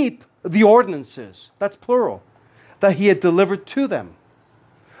keep the ordinances, that's plural, that he had delivered to them.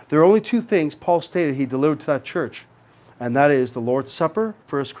 There are only two things Paul stated he delivered to that church, and that is the Lord's Supper,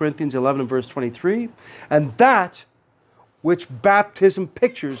 1 Corinthians 11 and verse 23, and that which baptism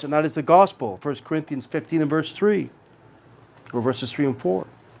pictures, and that is the gospel, 1 Corinthians 15 and verse 3, or verses 3 and 4.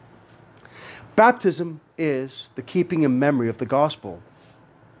 Baptism is the keeping in memory of the gospel.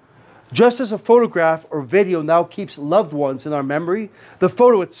 Just as a photograph or video now keeps loved ones in our memory, the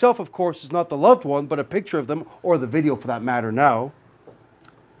photo itself, of course, is not the loved one, but a picture of them, or the video for that matter now.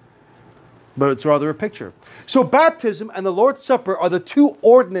 But it's rather a picture. So baptism and the Lord's Supper are the two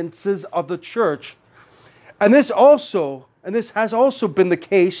ordinances of the church. And this has also been the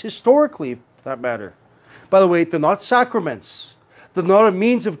case historically, for that matter. By the way, they're not sacraments. They're not a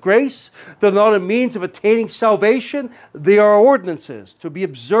means of grace. They're not a means of attaining salvation. They are ordinances to be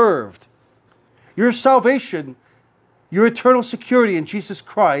observed. Your salvation, your eternal security in Jesus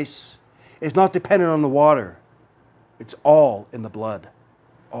Christ is not dependent on the water. It's all in the blood.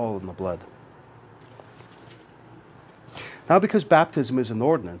 All in the blood. Now, because baptism is an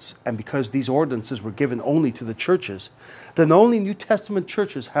ordinance, and because these ordinances were given only to the churches, then only New Testament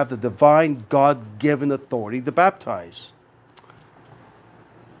churches have the divine, God-given authority to baptize.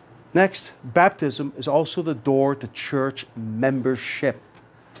 Next, baptism is also the door to church membership.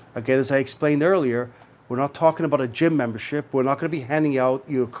 Again, as I explained earlier, we're not talking about a gym membership. We're not going to be handing out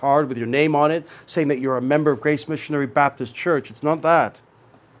you a card with your name on it, saying that you're a member of Grace Missionary Baptist Church. It's not that.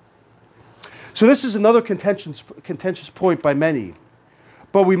 So this is another contentious point by many.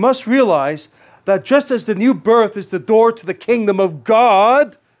 But we must realize that just as the new birth is the door to the kingdom of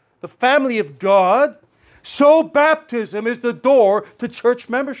God, the family of God, so baptism is the door to church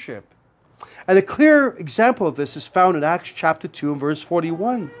membership. And a clear example of this is found in Acts chapter 2 and verse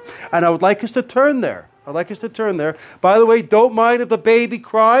 41. And I would like us to turn there. By the way, don't mind if the baby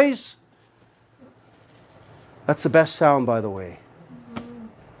cries. That's the best sound, by the way.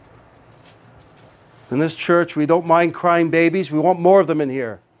 In this church, we don't mind crying babies. We want more of them in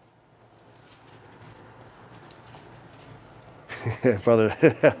here. Brother,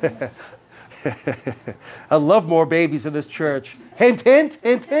 I love more babies in this church. Hint, hint,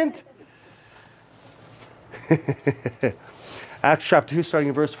 hint, hint. Acts chapter 2, starting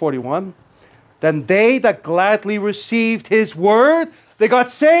in verse 41. Then they that gladly received his word, they got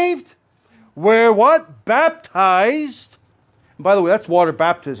saved. Were what? Baptized. And by the way, that's water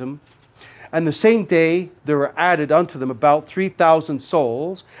baptism. And the same day there were added unto them about 3,000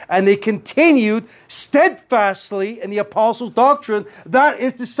 souls, and they continued steadfastly in the apostles' doctrine. That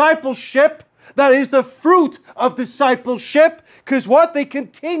is discipleship. That is the fruit of discipleship. Because what? They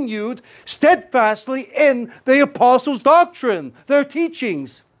continued steadfastly in the apostles' doctrine, their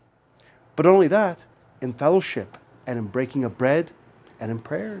teachings. But only that, in fellowship and in breaking of bread and in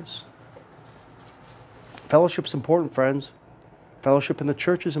prayers. Fellowship's important, friends. Fellowship in the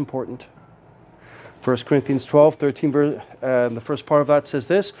church is important. 1 Corinthians 12, 13, the first part of that says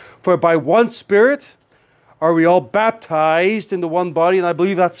this: For by one Spirit are we all baptized into one body. And I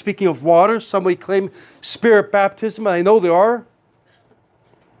believe that's speaking of water. Somebody claim Spirit baptism, and I know they are.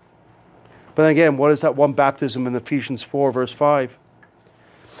 But then again, what is that one baptism in Ephesians 4, verse 5?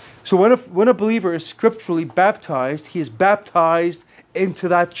 So when a believer is scripturally baptized, he is baptized into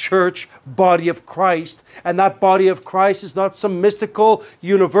that church body of Christ. And that body of Christ is not some mystical,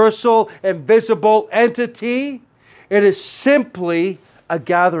 universal, invisible entity. It is simply a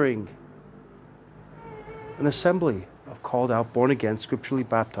gathering, an assembly of called out, born again, scripturally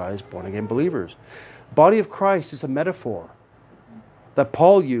baptized, born again believers. Body of Christ is a metaphor that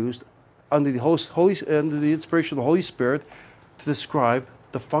Paul used under the inspiration of the Holy Spirit to describe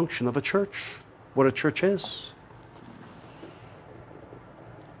the function of a church, what a church is.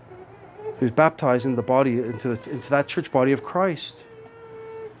 He was baptized into the body, into that church body of Christ.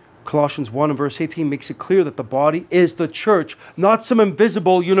 Colossians 1 and verse 18 makes it clear that the body is the church, not some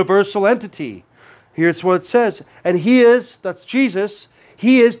invisible universal entity. Here's what it says. And he is, that's Jesus,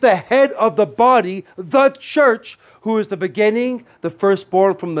 he is the head of the body, the church, who is the beginning, the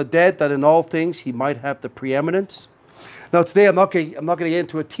firstborn from the dead, that in all things he might have the preeminence. Now today I'm not going to get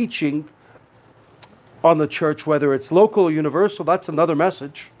into a teaching on the church, whether it's local or universal. That's another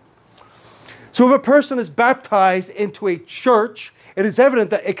message. So if a person is baptized into a church, it is evident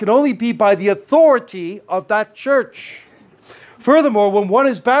that it can only be by the authority of that church. Furthermore, when one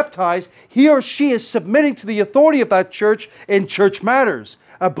is baptized, he or she is submitting to the authority of that church in church matters.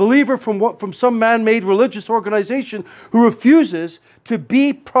 A believer from some man-made religious organization who refuses to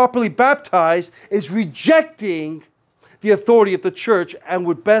be properly baptized is rejecting the authority of the church and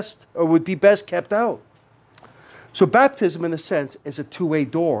would be best kept out. So baptism, in a sense, is a two-way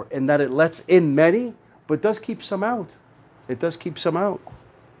door in that it lets in many, but does keep some out. It does keep some out.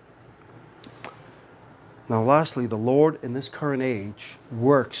 Now, lastly, the Lord in this current age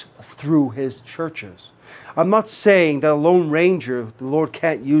works through his churches. I'm not saying that a lone ranger, the Lord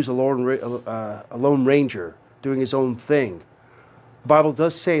can't use a lone ranger doing his own thing. The Bible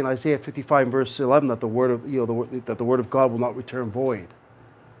does say in Isaiah 55 verse 11 that the word of God will not return void.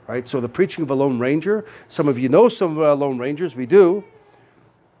 Right? So the preaching of a lone ranger, some of you know some lone rangers, we do.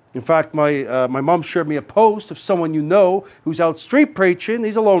 In fact, my mom shared me a post of someone you know who's out street preaching.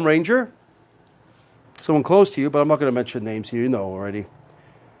 He's a lone ranger. Someone close to you, but I'm not going to mention names here, you know already.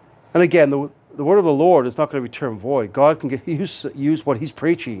 And again, the word of the Lord is not going to return void. God can use what he's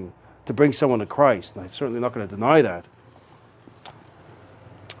preaching to bring someone to Christ. And I'm certainly not going to deny that.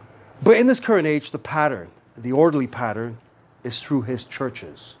 But in this current age, the pattern, the orderly pattern, is through his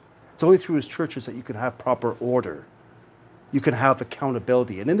churches. It's only through his churches that you can have proper order. You can have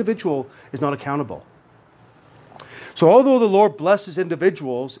accountability. An individual is not accountable. So although the Lord blesses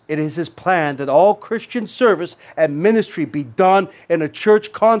individuals, it is his plan that all Christian service and ministry be done in a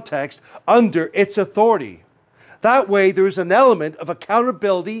church context under its authority. That way there is an element of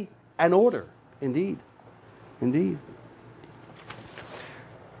accountability and order. Indeed. Indeed.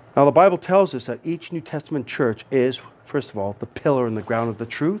 Now the Bible tells us that each New Testament church is, first of all, the pillar and the ground of the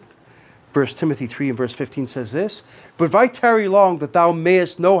truth. 1 Timothy 3 and verse 15 says this, "But if I tarry long, that thou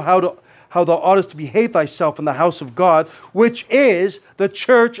mayest know how thou oughtest to behave thyself in the house of God, which is the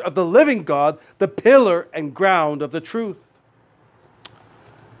church of the living God, the pillar and ground of the truth."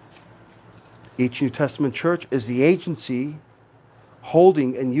 Each New Testament church is the agency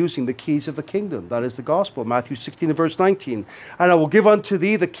holding and using the keys of the kingdom. That is the gospel. Matthew 16 and verse 19. "And I will give unto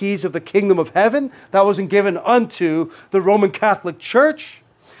thee the keys of the kingdom of heaven." That wasn't given unto the Roman Catholic Church.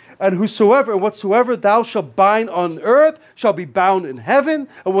 "And whatsoever thou shalt bind on earth shall be bound in heaven,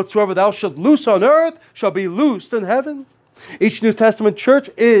 and whatsoever thou shalt loose on earth shall be loosed in heaven." Each New Testament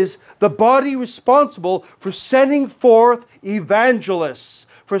church is the body responsible for sending forth evangelists,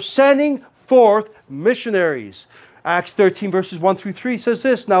 for sending forth missionaries. Acts 13 verses 1 through 3 says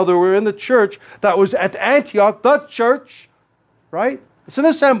this, "Now there were in the church that was at Antioch," the church, right? It's an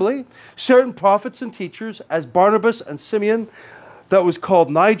assembly, "certain prophets and teachers, as Barnabas and Simeon, that was called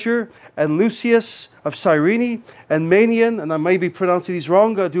Niger, and Lucius of Cyrene, and Manaen," and I may be pronouncing these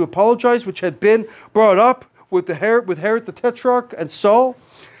wrong, I do apologize, "which had been brought up with Herod the Tetrarch, and Saul.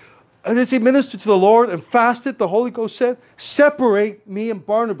 And as he ministered to the Lord and fasted, the Holy Ghost said, Separate me and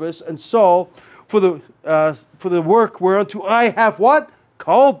Barnabas and Saul for the work whereunto I have" what?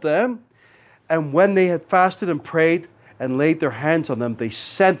 "Called them." And when they had fasted and prayed and laid their hands on them, they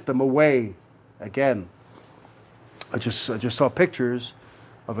sent them away. Again, I just saw pictures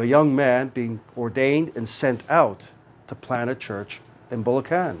of a young man being ordained and sent out to plant a church in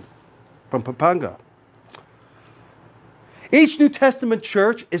Bulacan, from Pampanga. Each New Testament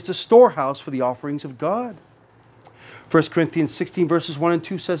church is the storehouse for the offerings of God. 1 Corinthians 16 verses 1 and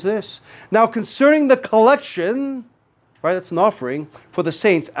 2 says this, "Now concerning the collection," right, that's an offering, "for the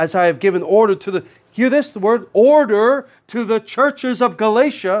saints, as I have given order to the," hear this, the word, "order to the churches of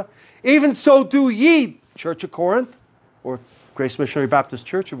Galatia, even so do ye," Church of Corinth, or Grace Missionary Baptist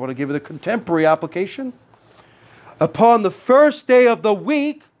Church, I want to give it a contemporary application, "upon the first day of the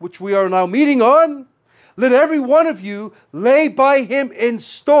week," which we are now meeting on, "let every one of you lay by him in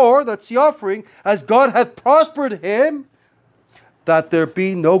store," that's the offering, "as God hath prospered him, that there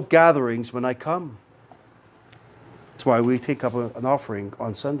be no gatherings when I come." That's why we take up an offering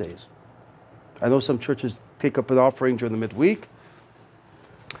on Sundays. I know some churches take up an offering during the midweek.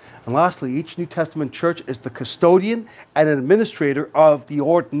 And lastly, each New Testament church is the custodian and administrator of the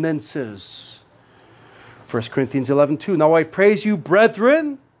ordinances. 1 Corinthians 11:2, "Now I praise you,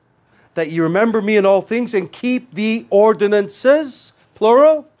 brethren, that you remember me in all things and keep the ordinances,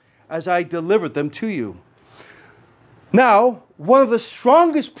 plural, as I delivered them to you. Now, one of the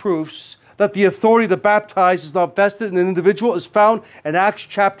strongest proofs that the authority to baptize is not vested in an individual is found in Acts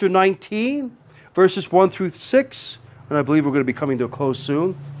chapter 19, verses 1 through 6. And I believe we're going to be coming to a close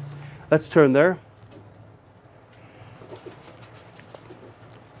soon. Let's turn there.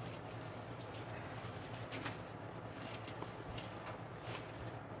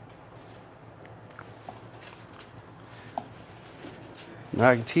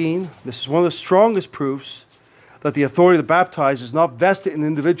 This is one of the strongest proofs that the authority to baptize is not vested in an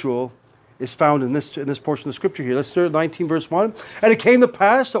individual is found in this portion of Scripture here. Let's start at 19 verse 1. And it came to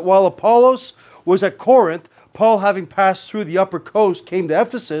pass that while Apollos was at Corinth, Paul, having passed through the upper coast, came to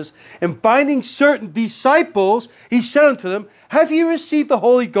Ephesus, and finding certain disciples, he said unto them, Have ye received the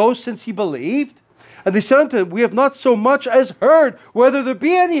Holy Ghost since ye believed? And they said unto him, We have not so much as heard whether there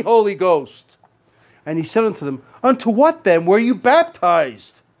be any Holy Ghost. And he said unto them, Unto what then were you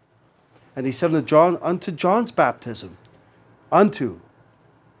baptized? And he said unto John, Unto John's baptism. Unto.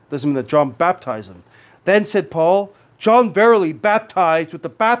 Doesn't mean that John baptized him. Then said Paul, John verily baptized with the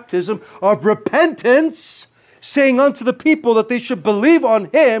baptism of repentance, saying unto the people that they should believe on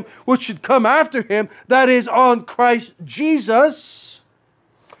him which should come after him, that is, on Christ Jesus.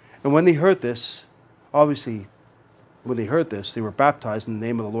 And when they heard this, obviously, when they heard this, they were baptized in the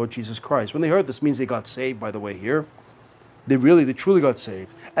name of the Lord Jesus Christ. When they heard this, means they got saved, by the way, here. They truly got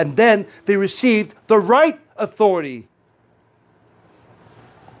saved. And then they received the right authority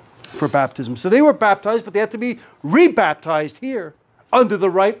for baptism. So they were baptized, but they had to be rebaptized here under the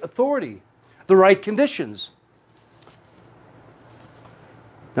right authority, the right conditions.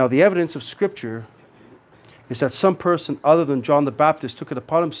 Now, the evidence of Scripture is that some person other than John the Baptist took it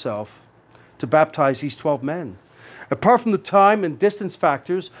upon himself to baptize these 12 men. Apart from the time and distance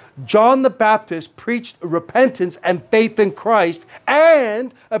factors, John the Baptist preached repentance and faith in Christ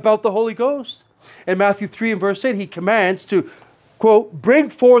and about the Holy Ghost. In Matthew 3 and verse 8, he commands to, quote, Bring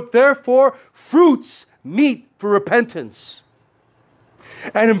forth therefore fruits meet for repentance.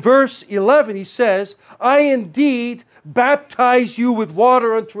 And in verse 11 he says, I indeed baptize you with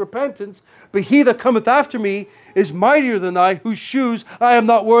water unto repentance, but he that cometh after me is mightier than I, whose shoes I am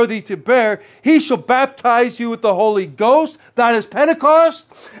not worthy to bear. He shall baptize you with the Holy Ghost, that is Pentecost,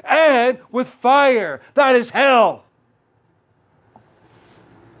 and with fire, that is hell.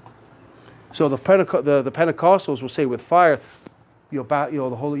 So the Pentecostals will say with fire, the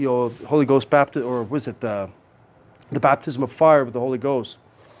Holy Ghost baptism, or was it the baptism of fire with the Holy Ghost?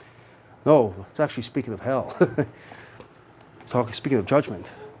 No, it's actually speaking of hell. Speaking of judgment.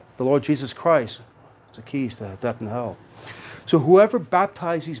 The Lord Jesus Christ is the keys to death and hell. So whoever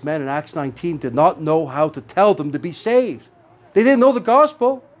baptized these men in Acts 19 did not know how to tell them to be saved. They didn't know the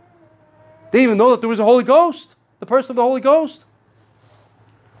gospel. They didn't even know that there was a Holy Ghost, the person of the Holy Ghost.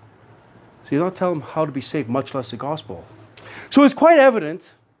 So you don't tell them how to be saved, much less the gospel. So it's quite evident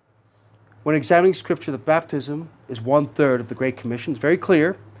when examining Scripture that baptism is 1/3 of the Great Commission. It's very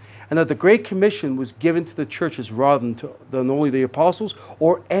clear. And that the Great Commission was given to the churches rather than only the apostles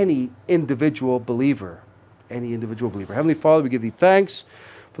or any individual believer. Any individual believer. Heavenly Father, we give thee thanks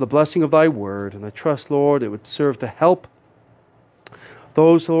for the blessing of thy word. And I trust, Lord, it would serve to help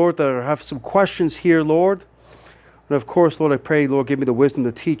those, Lord, that have some questions here, Lord. And of course, Lord, I pray, Lord, give me the wisdom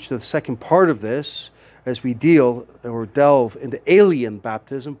to teach the second part of this as we deal or delve into alien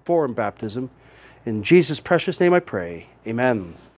baptism, foreign baptism. In Jesus' precious name I pray. Amen.